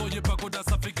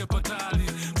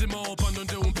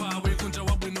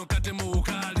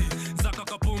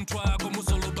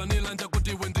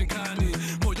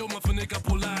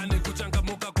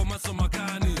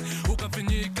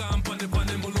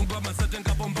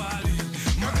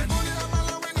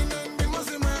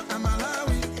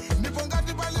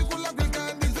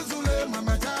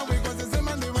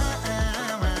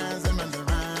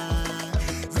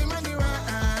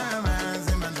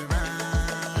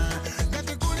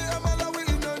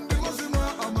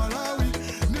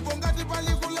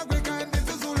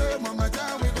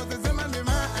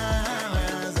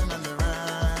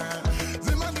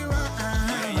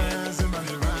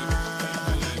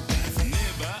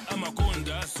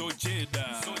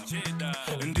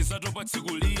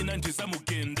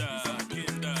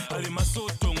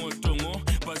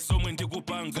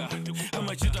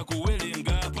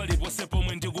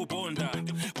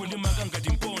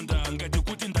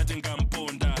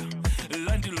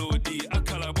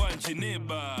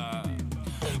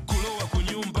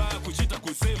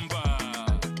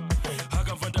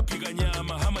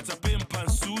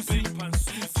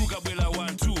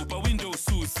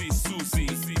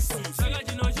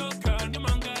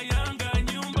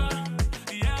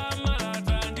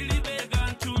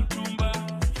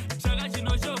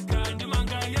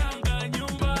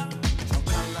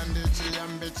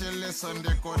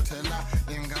sondekotela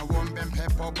ingawombe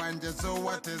mphepo banje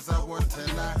zowateza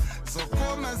wotela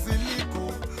zokoma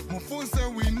ziliko mufunse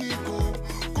winiko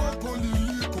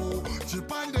kopoliliko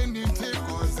chipande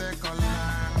niteko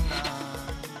zekolanga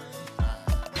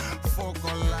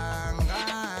fokolanga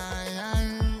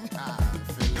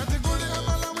katikuli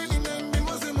amalawi inengi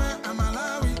muzima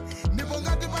amalawi ndipo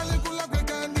ngati palikula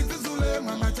kweka ndizizule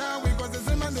mwamachawi koze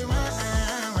zimandiwa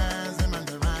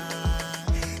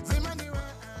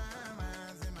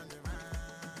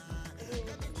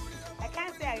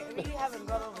I really haven't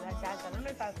got over that dance. I don't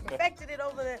know if I've perfected it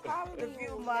over the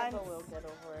few months. Never will get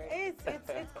over it.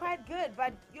 It's quite good,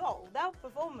 but yo, that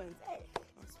performance, hey,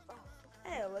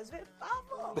 it was very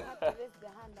powerful. I had to lift the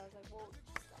hand. I was like, whoa.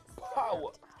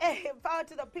 Power. Hey, power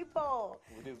to the people.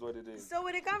 It is what it is. So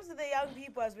when it comes to the young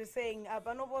people, as we're saying,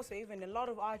 but not also even a lot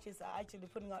of artists are actually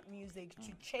putting out music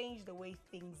to change the way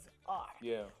things are.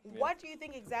 Yeah. What do you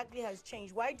think exactly has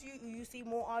changed? Why do you see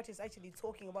more artists actually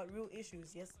talking about real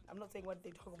issues? Yes, I'm not saying what they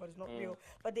talk about is not real,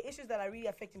 but the issues that are really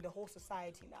affecting the whole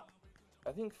society now.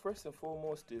 I think first and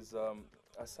foremost is,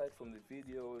 aside from the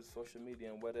videos, social media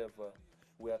and whatever,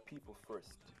 we are people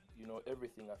first. You know,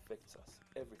 everything affects us,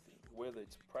 everything. Whether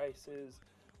it's prices,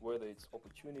 whether it's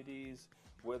opportunities,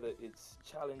 whether it's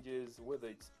challenges, whether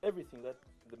it's everything that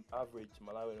the average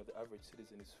Malawian or the average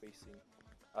citizen is facing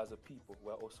as a people,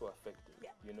 we're also affected,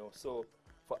 you know. So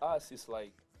for us, it's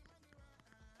like,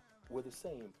 we're the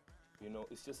same, you know,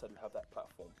 it's just that we have that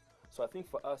platform. So I think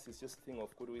for us, it's just a thing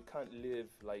of, we can't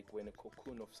live like we're in a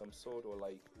cocoon of some sort, or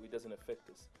like it doesn't affect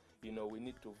us. You know, we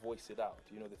need to voice it out,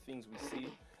 you know, the things we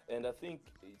see. And I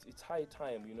think it's high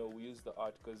time, you know, we use the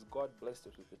art, because God blessed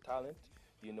us with the talent,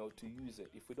 you know, to use it.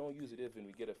 If we don't use it, even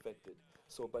we get affected.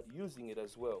 So, but using it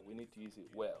as well, we need to use it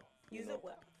well. Use it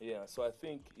well. Yeah, so I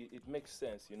think it makes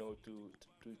sense, you know, to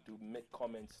make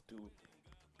comments, to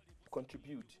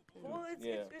contribute. Well,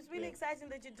 it's really exciting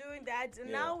that you're doing that. And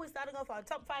now we're starting off our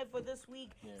top 5 for this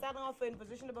week. Starting off in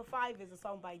position number 5 is a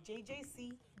song by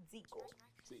JJC, Zico.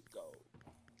 Zico.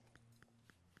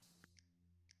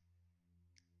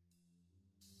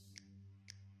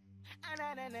 I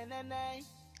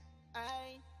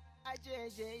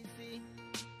JJC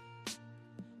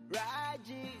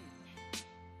Raji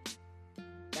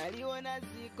naliona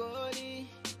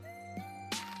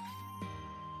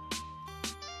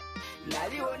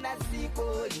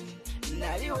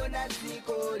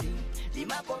zikoli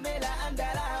limakomela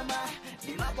andalama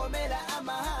limakomela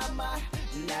amahama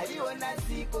naliona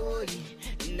zikoli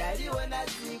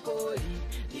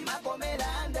limakomela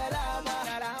andalama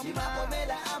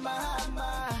limakomela amahama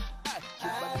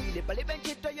Chupagile palibe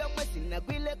nchito yomwe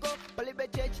sinagwileko palibe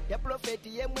chechi ya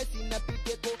profeti yemwe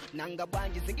sinapiteko nanga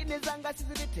bwanji zingine zanga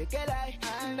sizilithekelai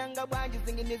nanga bwanji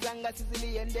zingine zanga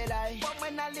siziliendelai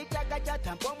pomwe nalitaka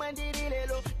chata pomwe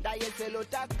ndililelo ndayeselo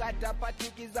takata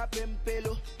patikiza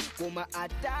pempelo kuma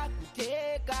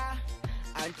atakuteka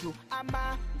antu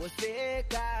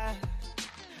amangoseka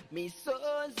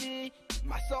misozi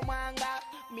masomwanga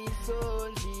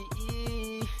misozi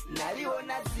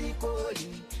naliona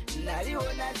zikoli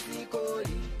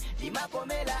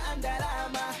limakomela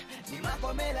andalama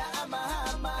limakomela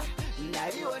amahama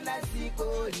naliona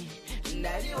zikoli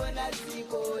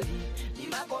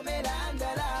limakomela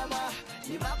andalama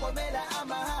limakomela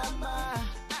amahama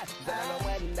zalo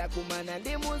mwenda kumana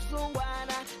ndi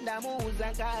musungwana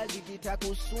ndamuuza nkazi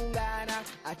titakusungana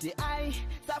ati ai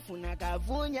safuna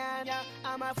kavunyana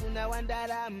amafuna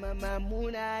wandalama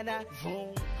mamunana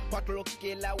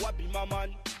patulokela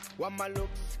wabimaman See what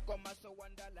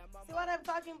I'm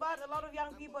talking about? A lot of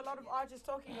young people, a lot of artists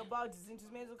talking about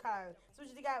Zintumezuka. So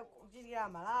you got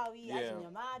Malawi,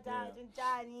 Yamada,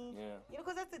 Jinjani. You know,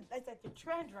 because that's like the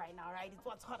trend right now, right? It's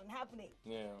what's hot and happening.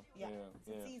 It's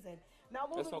the season. Now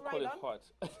moving right on. We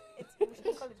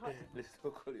should call it hot. Let's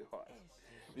not call it hot.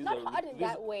 Not hot in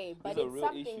that way, but it's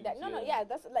something that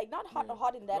that's like not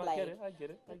hot in that I get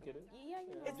it.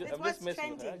 It's what's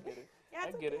trending.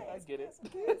 I get it.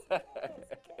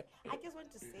 I just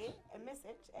want to say a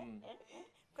message,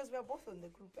 because we're both on the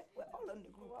group. We're all on the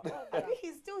group.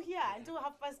 He's still here until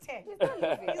 10:30. He's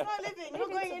not leaving. He's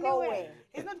not going anywhere.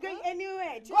 He's not going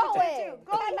anywhere. Go away.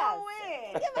 Go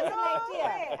nowhere. Give us an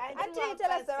idea. Until you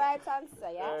tell us the right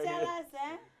answer, Tell us,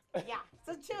 Yeah.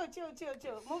 So chill.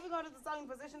 Moving on to the song in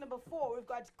position number 4, we've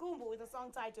got Kumbu with a song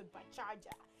titled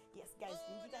Bachaja. Yes, guys,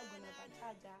 you guys gonna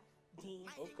Bachaja.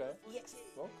 Okay. Yes.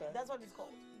 Okay. That's what it's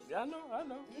called. Yeah, I know.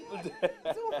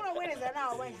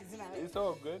 It's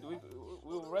all good.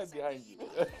 We're right behind you.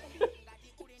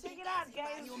 Check it out,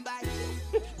 guys.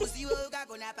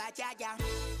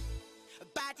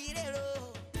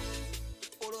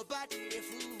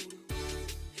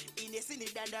 inesini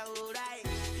danda urai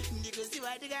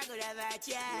ndikuziwa ndikakura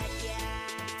vachacha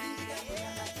ndikakura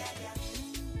vachacha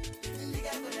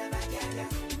ndikakura vachacha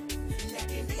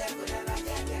ndati ndikakura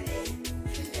vachacha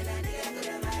ndena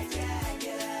ndikakura vachacha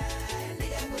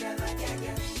ndikakura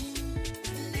vachacha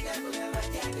ndikakura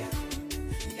vachacha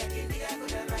ndati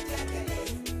ndikakura vachacha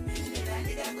ndena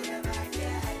ndikakura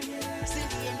vachacha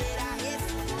sindiendera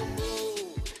hesikongo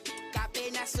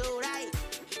kapena sorai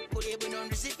kuri bwino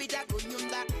ndisipita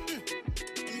kunyumba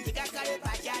ndikakale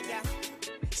pachacha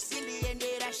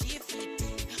sindiendera shifiti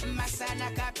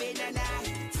masana kapena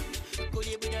naiti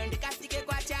kuri bwino ndikafike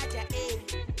kwa chacha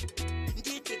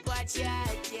nditi kwa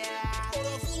chacha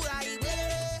orofura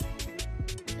ibwere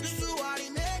zuwa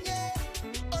limenye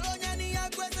olonyani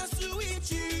yakweza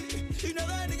suwichi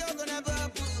inavandikakona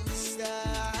papusa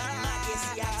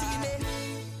magesi yatime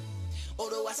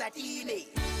olo wasatine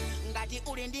ngati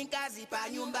uli ndi nkazi pa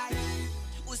nyumba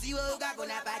uziwe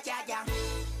ukagona pachacha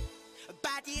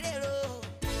pati lero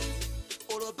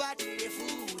olo pati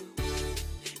lefulu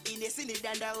ine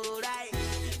sinidanda ulai.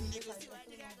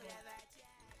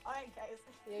 Alright, guys.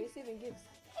 You're receiving gifts.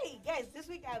 Hey, guys, this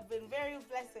week I've been very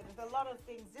blessed with a lot of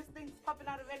things. Just things popping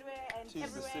out of everywhere and Tis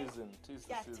everywhere. the season. Tis the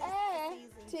Yeah, season.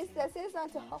 Tis the season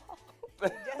to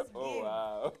Just Oh give.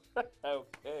 wow.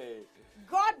 Okay.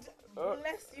 God Oh,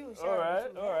 bless you, All Sharon.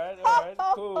 right. too. All right. All right.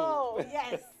 Cool.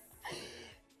 Yes.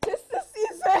 Tis the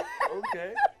season.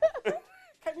 Okay.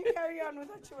 Can you carry on with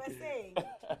what you were saying?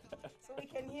 So we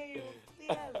can hear you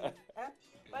clearly. Huh?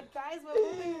 But guys, we're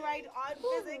moving right on.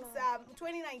 Phyzix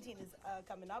 2019 is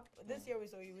coming up. This year we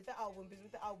saw you with the album, busy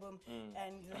with the album,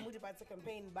 and the Mutipatsa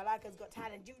campaign. Balaka's Got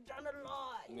Talent. You've done a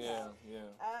lot. Yeah.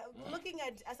 Yeah. Looking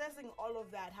at assessing all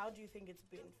of that, how do you think it's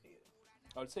been for you?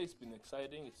 I would say it's been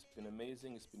exciting, it's been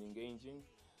amazing, it's been engaging.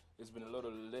 It's been a lot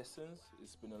of lessons,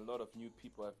 it's been a lot of new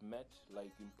people I've met,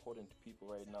 like important people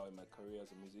right now in my career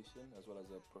as a musician as well as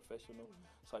a professional.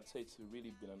 So I'd say it's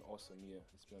really been an awesome year.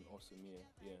 It's been an awesome year,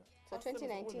 yeah. So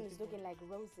 2019 is looking like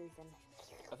roses and...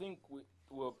 I think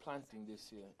we're planting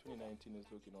this year. 2019 is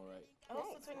looking all right.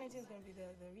 Also, 2019 is going to be the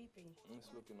reaping. It's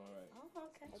looking all right. Oh,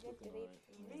 okay. It's looking all right.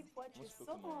 Reap what you It's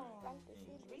sow. looking all right.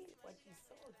 Reap what you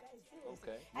sow, guys. Seriously.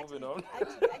 Okay, moving on.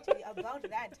 Actually, about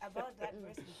that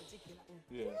verse in particular.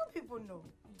 Yeah. You people know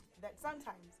that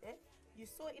sometimes, you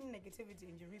sow in negativity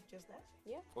and you reap just that.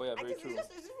 Yeah. Oh yeah, very Actually, true.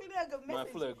 it's just really like a No, I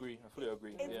message. fully agree. I fully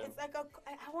agree. Yeah. It's like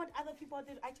I want other people out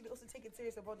there to actually also take it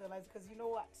serious about their lives, because you know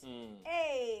what? Mm.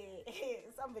 Hey,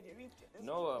 somebody reaped it.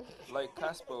 No, like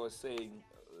Casper was saying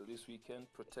this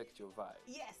weekend, protect your vibe.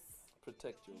 Yes.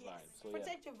 Protect your Yes. vibe. So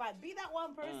Protect your vibe. Be that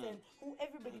one person who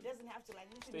everybody doesn't have to like.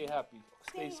 stay happy.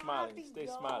 Stay Stay smiling. happy, Stay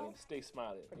yo. smiling. Stay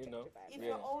smiling. You know. If Yeah.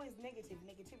 you're always negative,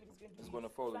 negativity is going to It's be gonna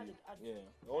follow you. flooded out. Yeah.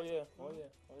 Oh yeah. Oh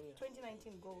yeah. Oh yeah.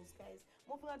 2019 goals, guys.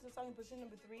 Moving on to song in position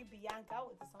number 3, Bianca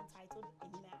with the song titled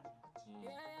Inman.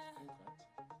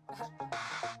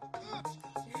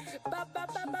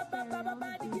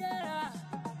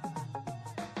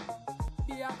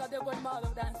 Bianca, the good mother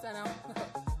dancer now.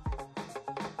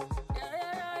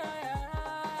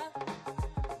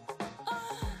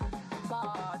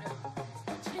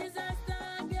 She's a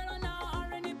star girl on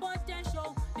her any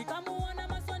potential. The Kamuana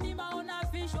Masoni Maona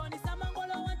vision. It's a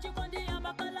Mangolo one chick on the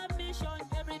Amakala mission.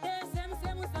 Every day, same,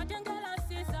 starting girl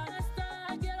assist. A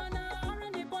star girl on her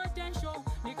any potential.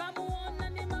 The Kamuana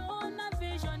ni Maona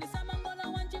vision. It's a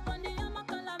Mangolo one chick on the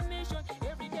Amakala mission.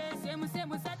 Every day, same,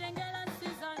 starting girl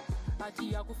assist.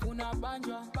 Ati ya kufuna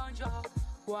banja.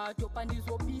 Watu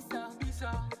pandizo bisa.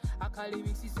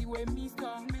 Akaliwi sisi we mister.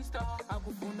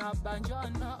 Akufuna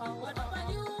banjana.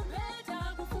 Watapani upeta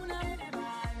akufuna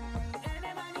anyman.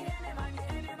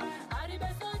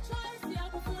 Aribeso choice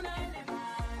akufuna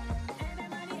anyman.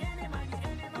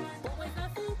 Poweza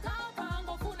fuka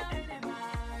pango funa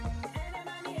anyman.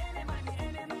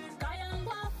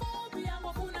 Kayangwa fobi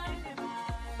akufuna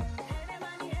anyman.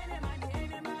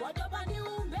 Watapani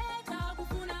upeta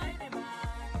akufuna anyman.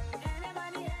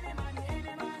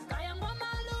 Kayangwa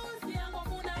malusi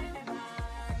akufuna anyman.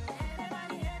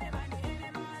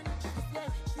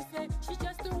 She said she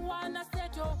just don't wanna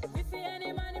settle. We see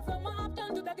any money from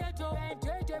uptown to the ghetto. And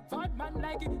JJ bad man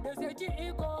like it, they say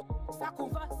ego.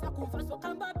 Sakuva, so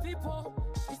come back people.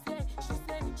 She said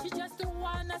she just don't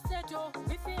wanna settle.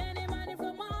 We see any money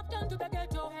from uptown to the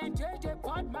ghetto. And JJ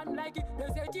bad man like it, they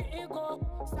say ego.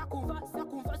 Sakuva,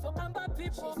 so come back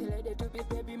people. She's ready to be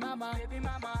baby mama.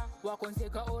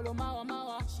 Wakonseka olo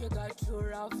mawa. She got true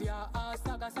rough, yeah,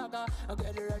 saga.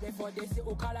 Get ready for this,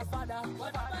 ukala father.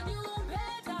 What happened you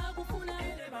better kufuna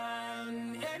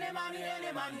anyman.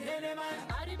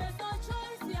 Aribeso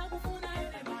choice ya kufuna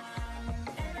anyman.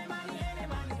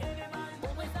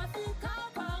 Poweza fuka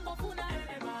pango funa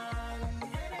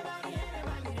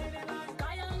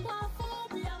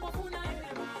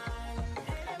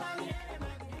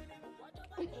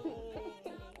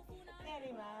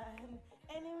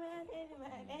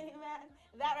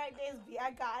right there is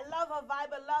Bianca. I love her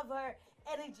vibe. I love her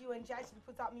energy when she actually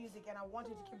puts out music, and I want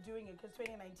her to keep doing it because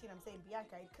 2019, I'm saying,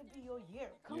 Bianca, it could be your year.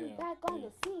 Come back on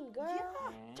the scene, girl.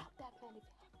 Yeah. Drop that fan if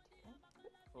you have to.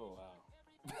 Oh wow.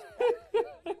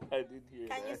 I didn't hear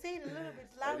that. Can you say it a little bit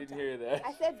I louder? didn't hear that.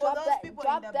 I said For drop those people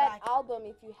in the that back. album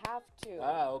if you have to.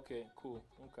 Ah, okay, cool.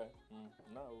 Okay.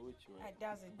 Now which way? It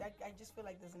doesn't. I just feel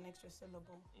like there's an extra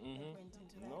syllable that went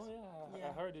into that. No,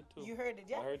 yeah, I heard it too. You heard it,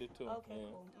 yeah? I heard it too. Okay,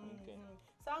 yeah. cool. Okay.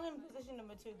 Song in position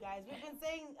number 2, guys. We've been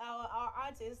saying our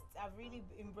artists have really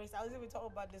embraced, I was even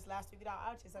talking about this last week, our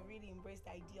artists have really embraced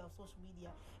the idea of social media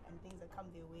and things that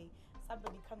come their way.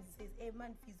 Somebody comes and says, hey,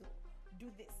 man, Phyzix,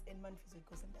 do this, and man, Phyzix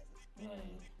goes and does it. You know what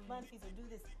I mean? Man, Phyzix, do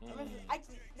this.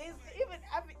 Actually, there's even,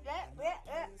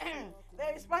 the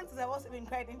responses have also been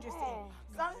quite interesting.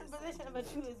 Song in position number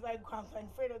 2 is by Grandpa and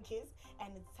Fredo Kiss,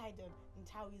 and it's titled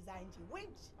Ntawi Zanji,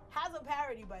 which has a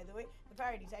parody, by the way. The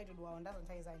parody titled Wow, and that's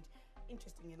Ntawi Zanji.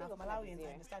 Interesting enough, Malawians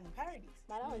understand the parodies.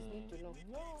 Malawians need to know.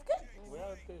 It's good. We're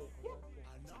out there. Yeah.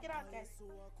 Check it out, guys.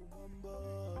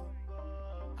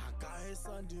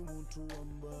 akaesa ndi muntu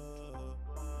wamba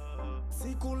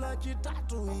siku la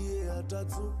chitatu iye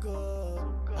atatsuka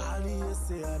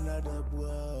aliyese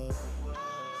anadabwa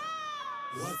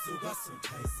watsuka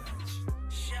sontaisanji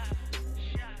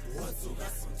watsuka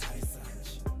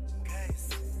sontaisanji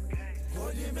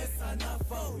kodi mesana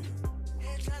fauyu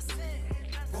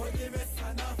kodi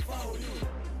mesana fauyu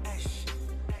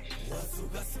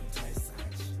watsuka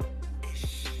sontaisanji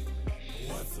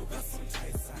watsuka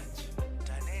sontaisanji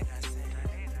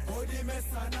kodi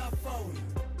mesana fauyu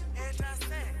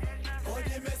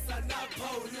kodi mesana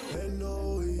fauyu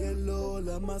hello hello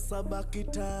la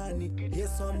masabakitani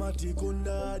yesu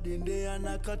amatikundadi nde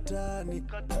anakatani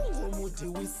ngomuti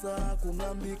wisa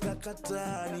kungambika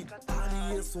katani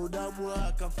ali yesu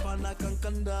dabwa kafana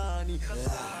kankandani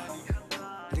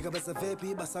ndikabesa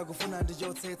vepi basa kufuna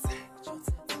ndijotsetse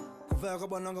kuvea kwa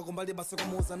bwananga kumbali basa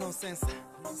kumuza nonsense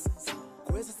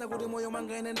kwesisa kuti moyo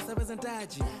manga ine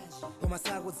ndisapezentaji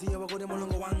umasaku dziya wakuti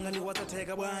mulungu wanga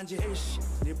ndiwatsatheka bwanji ish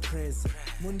ndi praise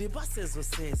mundipase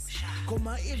zonsezi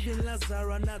koma even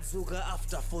lazaro anadzuka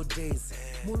after 4 days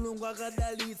mulungu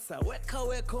akadalitsa wekha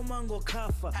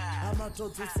umangokhafa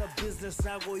amatodzutsa business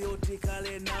yako yoti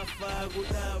kale nafa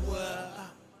kudabwa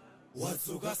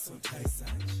watsuka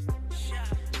sontaisanji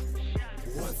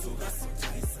watsuka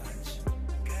sontaisanji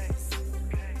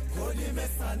kodi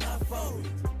mesana fauyu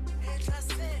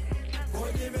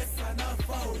kodi mesana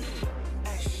fauyu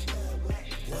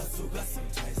watsuka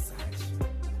sontaisanji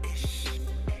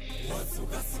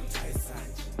watsuka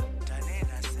sontaisanji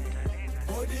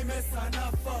kodi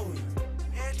mesana fauyu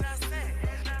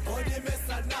kodi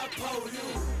mesana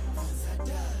fauyu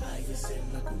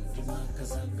ayesema kundimaka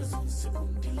zanga zonse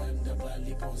kundilanda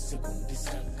paliponse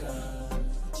kundisaka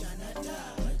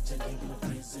janada achalimu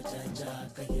pesa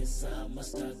jajaka yesa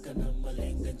mastaka na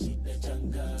malenga njida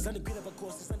janga zandigwira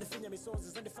pakosi zandifinya misonzi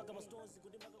zandifaka mastonzi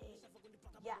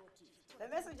yeah. The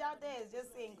message out there is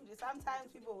just saying, sometimes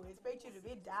people will expect you to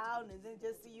be down and then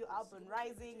just see you up and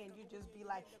rising, and you just be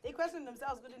like, they question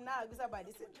themselves, good enough, did I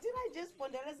just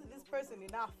ponderate this person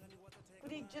enough?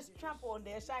 Could they just trample on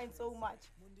their shine so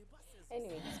much?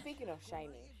 Anyway, speaking of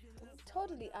shining,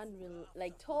 totally unrelated.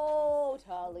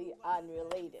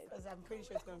 Because I'm pretty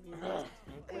sure it's going to be related.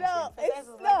 No, it's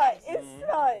not. It's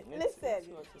not. Listen.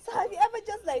 So have you ever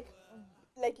just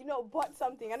bought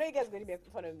something? I know you guys are going to make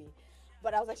fun of me,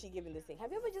 but I was actually given this thing.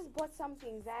 Have you ever just bought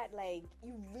something that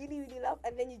you really, really love,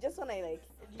 and then you just want to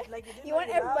you want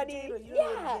everybody,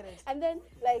 and then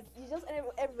you just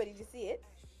want everybody to see it?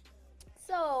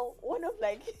 So one of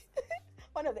the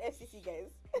FCC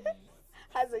guys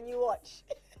has a new watch.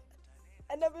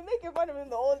 And I've been making fun of him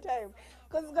the whole time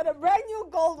because he's got a brand new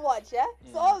gold watch, yeah?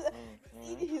 So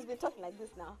he's been talking like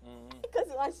this now because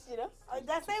he wants,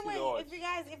 that same way, if you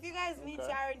guys meet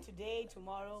Sharon today,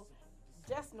 tomorrow,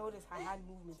 just notice her hand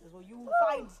movements as well. You will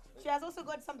find she has also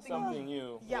got something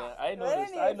new. Yeah, I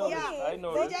noticed. I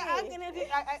noticed.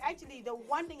 Actually, the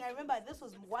one thing I remember, this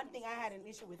was one thing I had an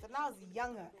issue with. When I was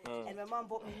younger, and my mom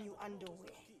bought me new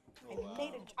underwear. And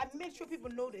I made sure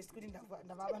people noticed. Everybody,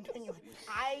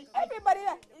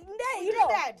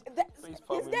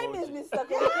 his name is Mr.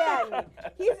 Kokiani.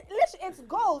 It's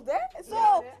gold,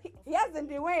 So he hasn't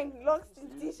been wearing long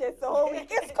t-shirts the whole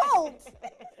week. It's cold.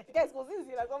 Guys, that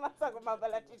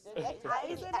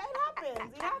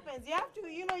happens. It happens. You have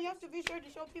to be sure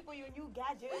to show people your new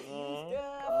gadgets, new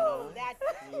stuff, and all of that.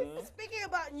 Speaking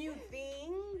about new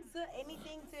things,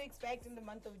 anything to expect in the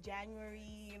month of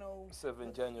January?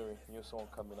 7 January, new song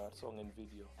coming out, song and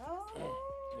video. Oh.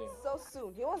 So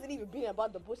soon. He wasn't even being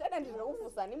about the bush. I didn't know who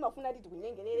Can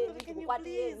you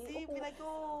please be like,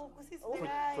 oh,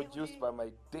 Produced by my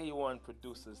day one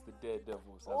producers, the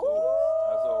Daredevils, as Ooh,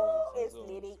 always. it's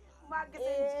litty. Marcus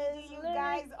and Gigi, you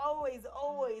guys always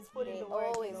put in the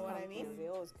work, you know what I mean? They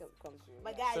always come through.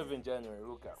 But guys, 7 January,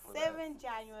 look out for 7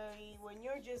 January, when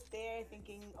you're just there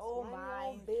thinking, oh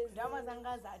my, I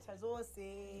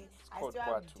still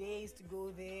have days to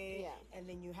go there, and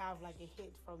then you have like a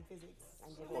hit from Phyzix.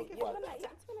 And you're like, it's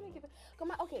gonna make it.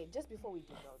 Come on, okay, just before we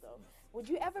do go though, would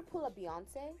you ever pull a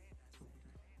Beyonce?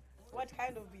 What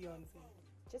kind of Beyonce?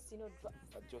 Just,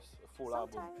 just a full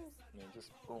album. sometimes. Yeah,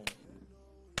 just boom.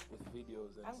 With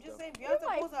videos and I'm stuff. just saying, Beyonce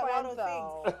pulls a lot of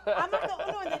things. I'm not the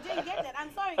only one that didn't get that. I'm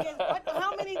sorry, guys.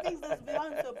 How many things does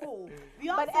Beyonce pull?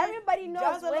 Beyonce But everybody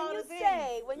knows when you things.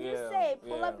 say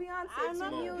pull up Beyonce, I'm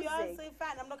not a music. Beyonce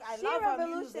fan. I She love her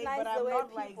music, revolutionized but the I'm way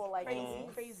not like people like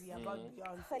crazy about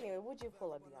Beyonce. Anyway, would you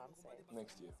pull a Beyonce?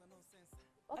 Next year.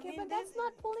 Okay, mean, but that's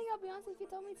not pulling a Beyonce if you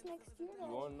tell me it's next year. You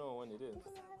won't know when it is.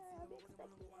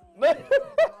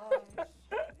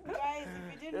 Guys,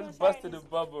 if you didn't Just know, busted the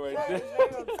bubble right Sharon there. is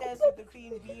very obsessed with the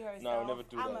Queen Bee herself. No, I'll never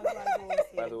do I'm that. a global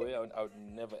By the way, I would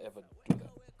never ever do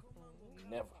that.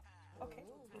 Never. Okay.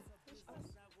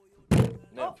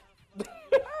 Never.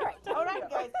 All right,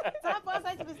 guys. Time for us to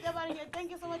step out of here.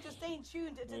 Thank you so much for staying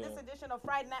tuned to this edition of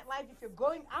Friday Night Live. If you're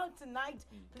going out tonight,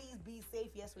 please be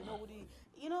safe. Yes, we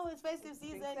know it's festive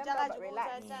season. Semba, but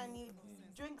relax. You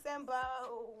drink Semba,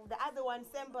 the other one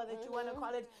Semba that you want to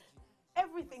call it.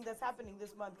 Everything that's happening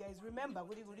this month, guys. Remember,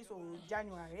 this was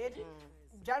January.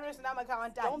 January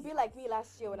Don't be like me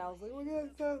last year when I was like,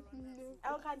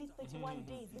 I did 31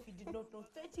 days if you did not know.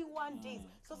 31 days.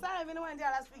 So Sarah, if anyone there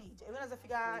last week, even as I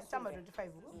figure December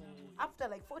 25, after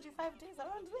like 45 days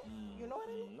around there, you know what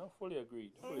I mean? No, fully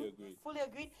agreed. Fully agreed. Fully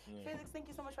agreed. Phyzix, thank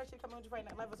you so much for actually coming on to Friday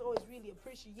Night Live. It's always really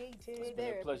appreciated. It's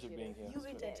been a pleasure being here. You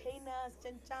entertain us,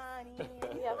 Chanchani.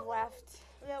 we have laughed.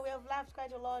 Yeah, we have laughed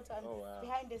quite a lot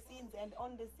behind the scenes and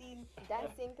on the scene.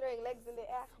 Dancing, throwing legs in the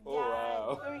air.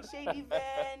 Throwing shade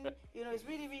even. It's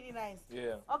really, really nice.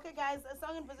 Yeah. Okay, guys, a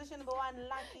song in position number 1,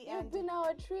 Lucky. You've been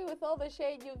our tree with all the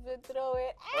shade you've been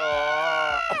throwing.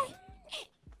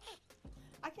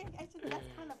 I can't actually, that's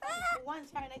kind of funny. For once,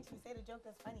 Sharon actually said a joke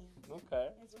that's funny. Okay.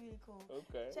 It's really cool.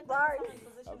 Okay. Check out the song in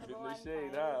position I'm number getting 1. the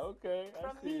shade, huh? Okay.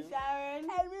 From I see me, you. Sharon.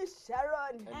 And Miss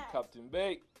Sharon. And Captain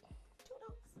Bake.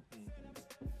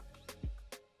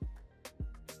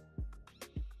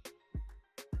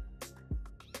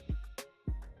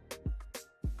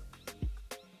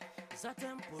 Sa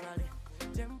tempulale,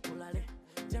 tempulale,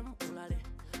 tempulale,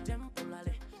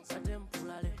 tempulale, sa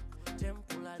tempulale,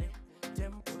 tempulale,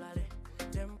 tempulale,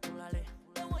 tempulale.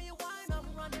 The way you wind up,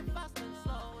 running fast and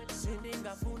slow.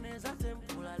 Sindinga fune za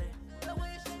tempulale. The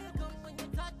way you shake 'em when you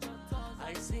touch your toes.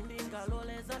 I sindinga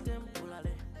lole za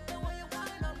tempulale. The way you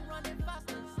wind up, running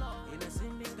fast and slow. Ine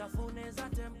sindinga fune za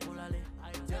tempulale.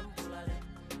 I tempulale,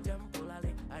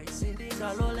 tempulale. I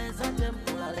sindinga lole za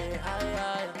tempulale.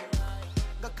 Ay.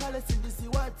 ngakhale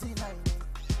sindisiwathi nayiwe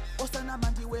osana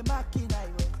ndiwe makina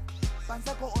iwe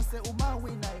panzako onse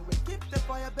umawina iwe keep the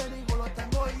fire burning holota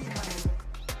ngoyima iwe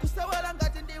kusewela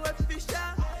ngati ndiwe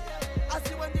fisha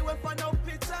asiwe ndiwe fana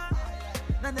upita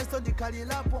naneso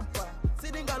ndikhalila pompa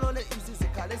sindingalole izi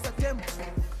zikhale satempu.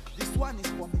 This one is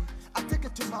for me. I take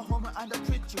it to my home and I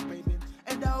treat you, baby,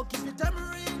 and I'll give you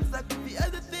tamarins, I give you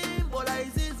everything, but I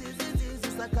zizi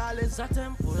sakale sa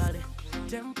tempulale,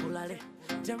 tempulale,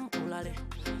 tempulale,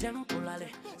 tempulale,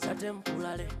 sa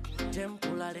tempulale,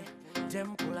 tempulale,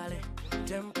 tempulale,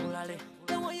 tempulale.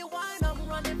 The way you wind up,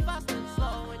 running fast and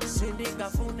slow. Sindinga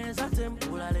fune za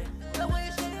tempulale. The way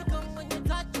you shake 'em when you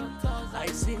touch your toes. I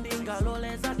sindinga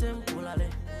lole za tempulale.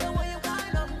 The way you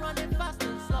wind up, running fast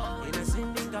and slow. Ine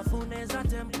sindinga fune za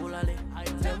tempulale. I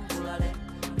tempulale,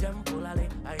 tempulale.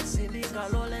 I sindinga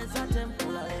lole za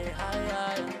tempulale.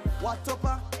 Ay.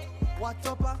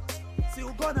 watopa si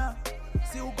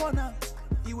ugona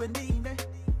iwe ndine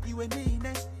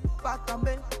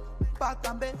pakambe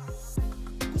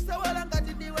kusewela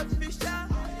ngati ndiwe fisha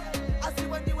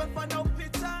asiwe ndiwe fana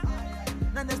upita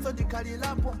naneso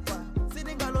ndikhalila pompa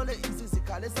sindingalole izi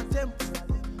zikhale satempu.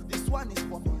 This one is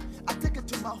for me. I take it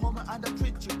to my home and I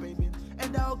treat you, baby,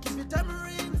 and I'll give you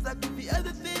tamarins, I give you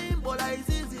everything, but I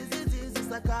zizi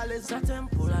sakale sa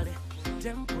tempulale,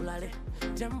 tempulale,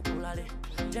 tempulale,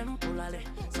 tempulale,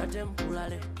 sa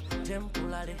tempulale,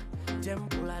 tempulale,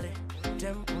 tempulale,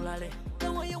 tempulale.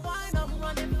 The way you wind up,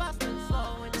 running fast and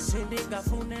slow. Sindinga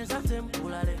fune za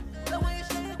tempulale. The way you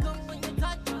shake 'em when you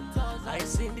touch your toes. I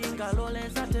sindinga lole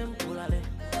za tempulale.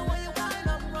 The way you wind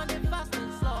up, running fast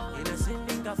and slow. Ine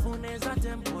sindinga fune za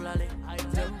tempulale. I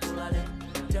tempulale,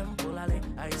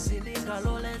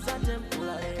 sindingaloleza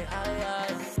tempulale ayaya.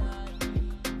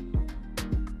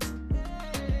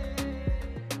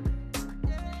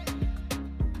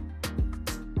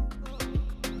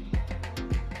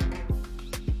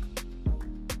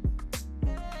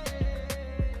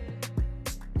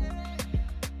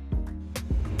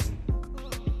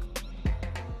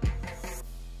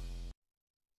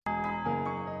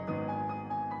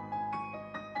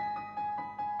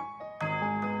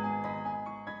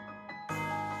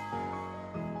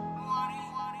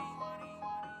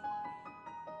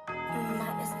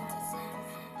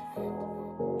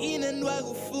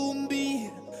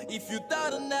 If you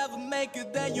thought I'd never make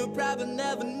it, then you probably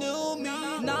never knew me.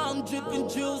 Now I'm dripping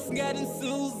juice, getting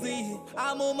Susie.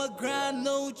 I'm on my grind,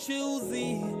 no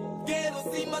choosy. Quiero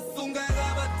si masunga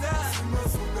gabata.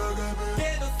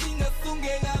 Quiero singa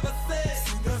sunga gabase.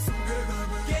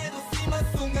 Quiero si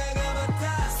masunga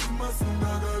gabata.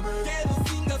 Quiero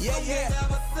singa sunga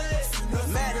gabase.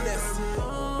 Madness.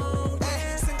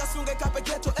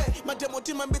 Ghetto, mademo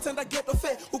tima mbitsa nda ghetto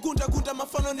fe ukunda kunda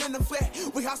mafano nene fe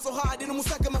we hustle hard ino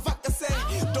musaka mavaka say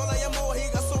dollar ya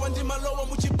mohiga so ndi malowa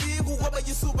muchipigu waba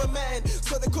you Superman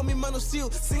so they call me man of steel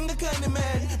singa kind of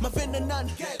man mafenda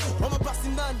none mama pasi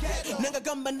none nanga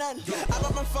gamba none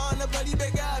aba mfana bali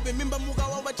begabe mimba muga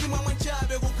wa matima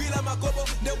mwanchabe kugwila magobo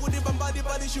ndekudi bambadi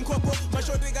bali shinkopo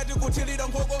mashoti gati kutilira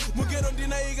ngogo mugero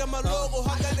ndinaiga malogo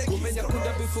hangale kumenya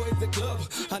kunda before in the club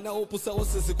ana opusa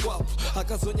wose zikwapo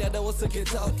akazonyada wose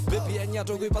get out baby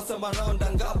anyato kuipasa maraundi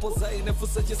angapo zaine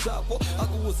fusa chisapo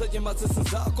akuuza nyemasisi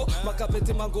zako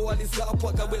makapeti mango walizapo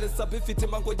akabwelesa bifiti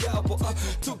mango japo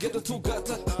tugeto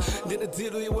tugata ndine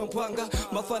dzilu iwe mpanga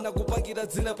mafana kupangira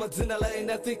dzina pa dzina la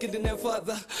ine I think ndine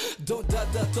father don't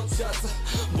dada top shata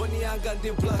mboni yanga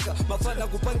ndi blaka mafana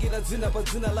kupangira dzina pa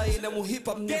dzina la ine mu hip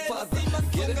hop ndi father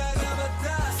get it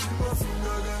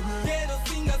Quiero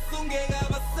singa sunga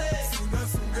gabase.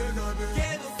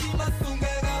 Quiero sima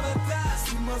sunga gabata.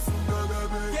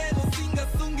 Quiero singa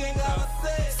sunga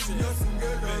gabase.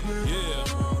 Yeah.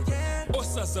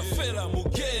 Osasa fela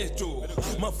mugeto.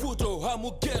 Mafuto ha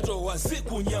mugeto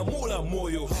azikunyamula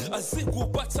moyo.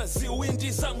 Azikupatsa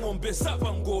ziwindi za ng'ombe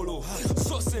zapangolo.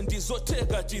 Zose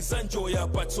ndizoteka tizanjoya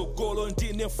patsogolo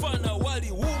ndine fana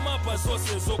wali uma pa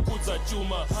zose zokudza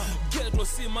chuma. Geto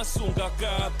simasunga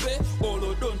kape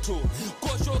olodonto.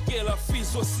 Kochokela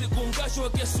fiso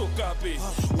sikungachoke sokape.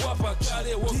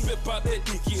 Wapakale wopepa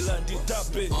bedikila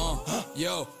nditape.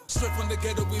 Yo, straight from the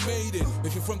ghetto we made it.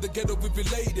 If you're from the ghetto we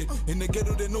related. In the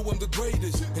ghetto they know I'm the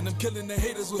greatest. And I'm killing the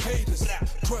haters with haters.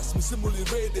 Trust me, simuli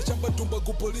rated. Chamba tumba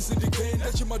ku police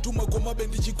ndikenda. Chima tuma goma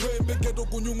bendi chikwembe. Ghetto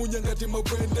kunyungu nyangati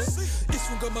mabwende.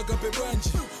 Isunga magabe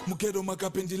branchi. Mughetto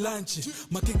magabe ndilanchi.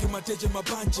 Makiki mateje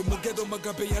mabanchi. Mughetto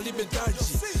magabe yalibe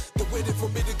danchi. They waited for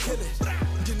me to kill it.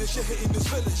 Dine shehe in this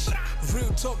village.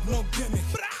 Real talk, no gimmick.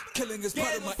 Killing is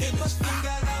part of my image.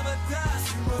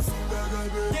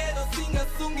 Quiero singa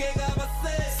sunga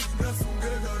gabase.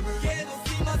 Quiero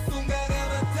sima sunga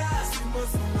gabata.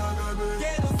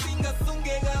 Quiero singa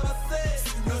sunga gabase.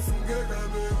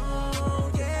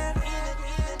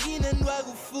 Ine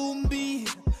nwagu fumbi.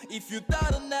 If you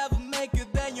thought I'd never make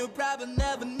it, then you probably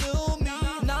never knew me.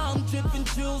 Now I'm dripping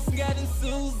juice, getting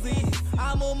Susie.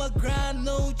 I'm on my grind,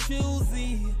 no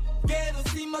choosy. Quiero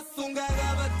sima sunga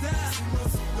gabata.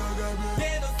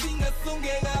 Quiero singa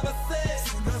sunga gabase.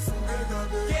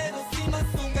 Quiero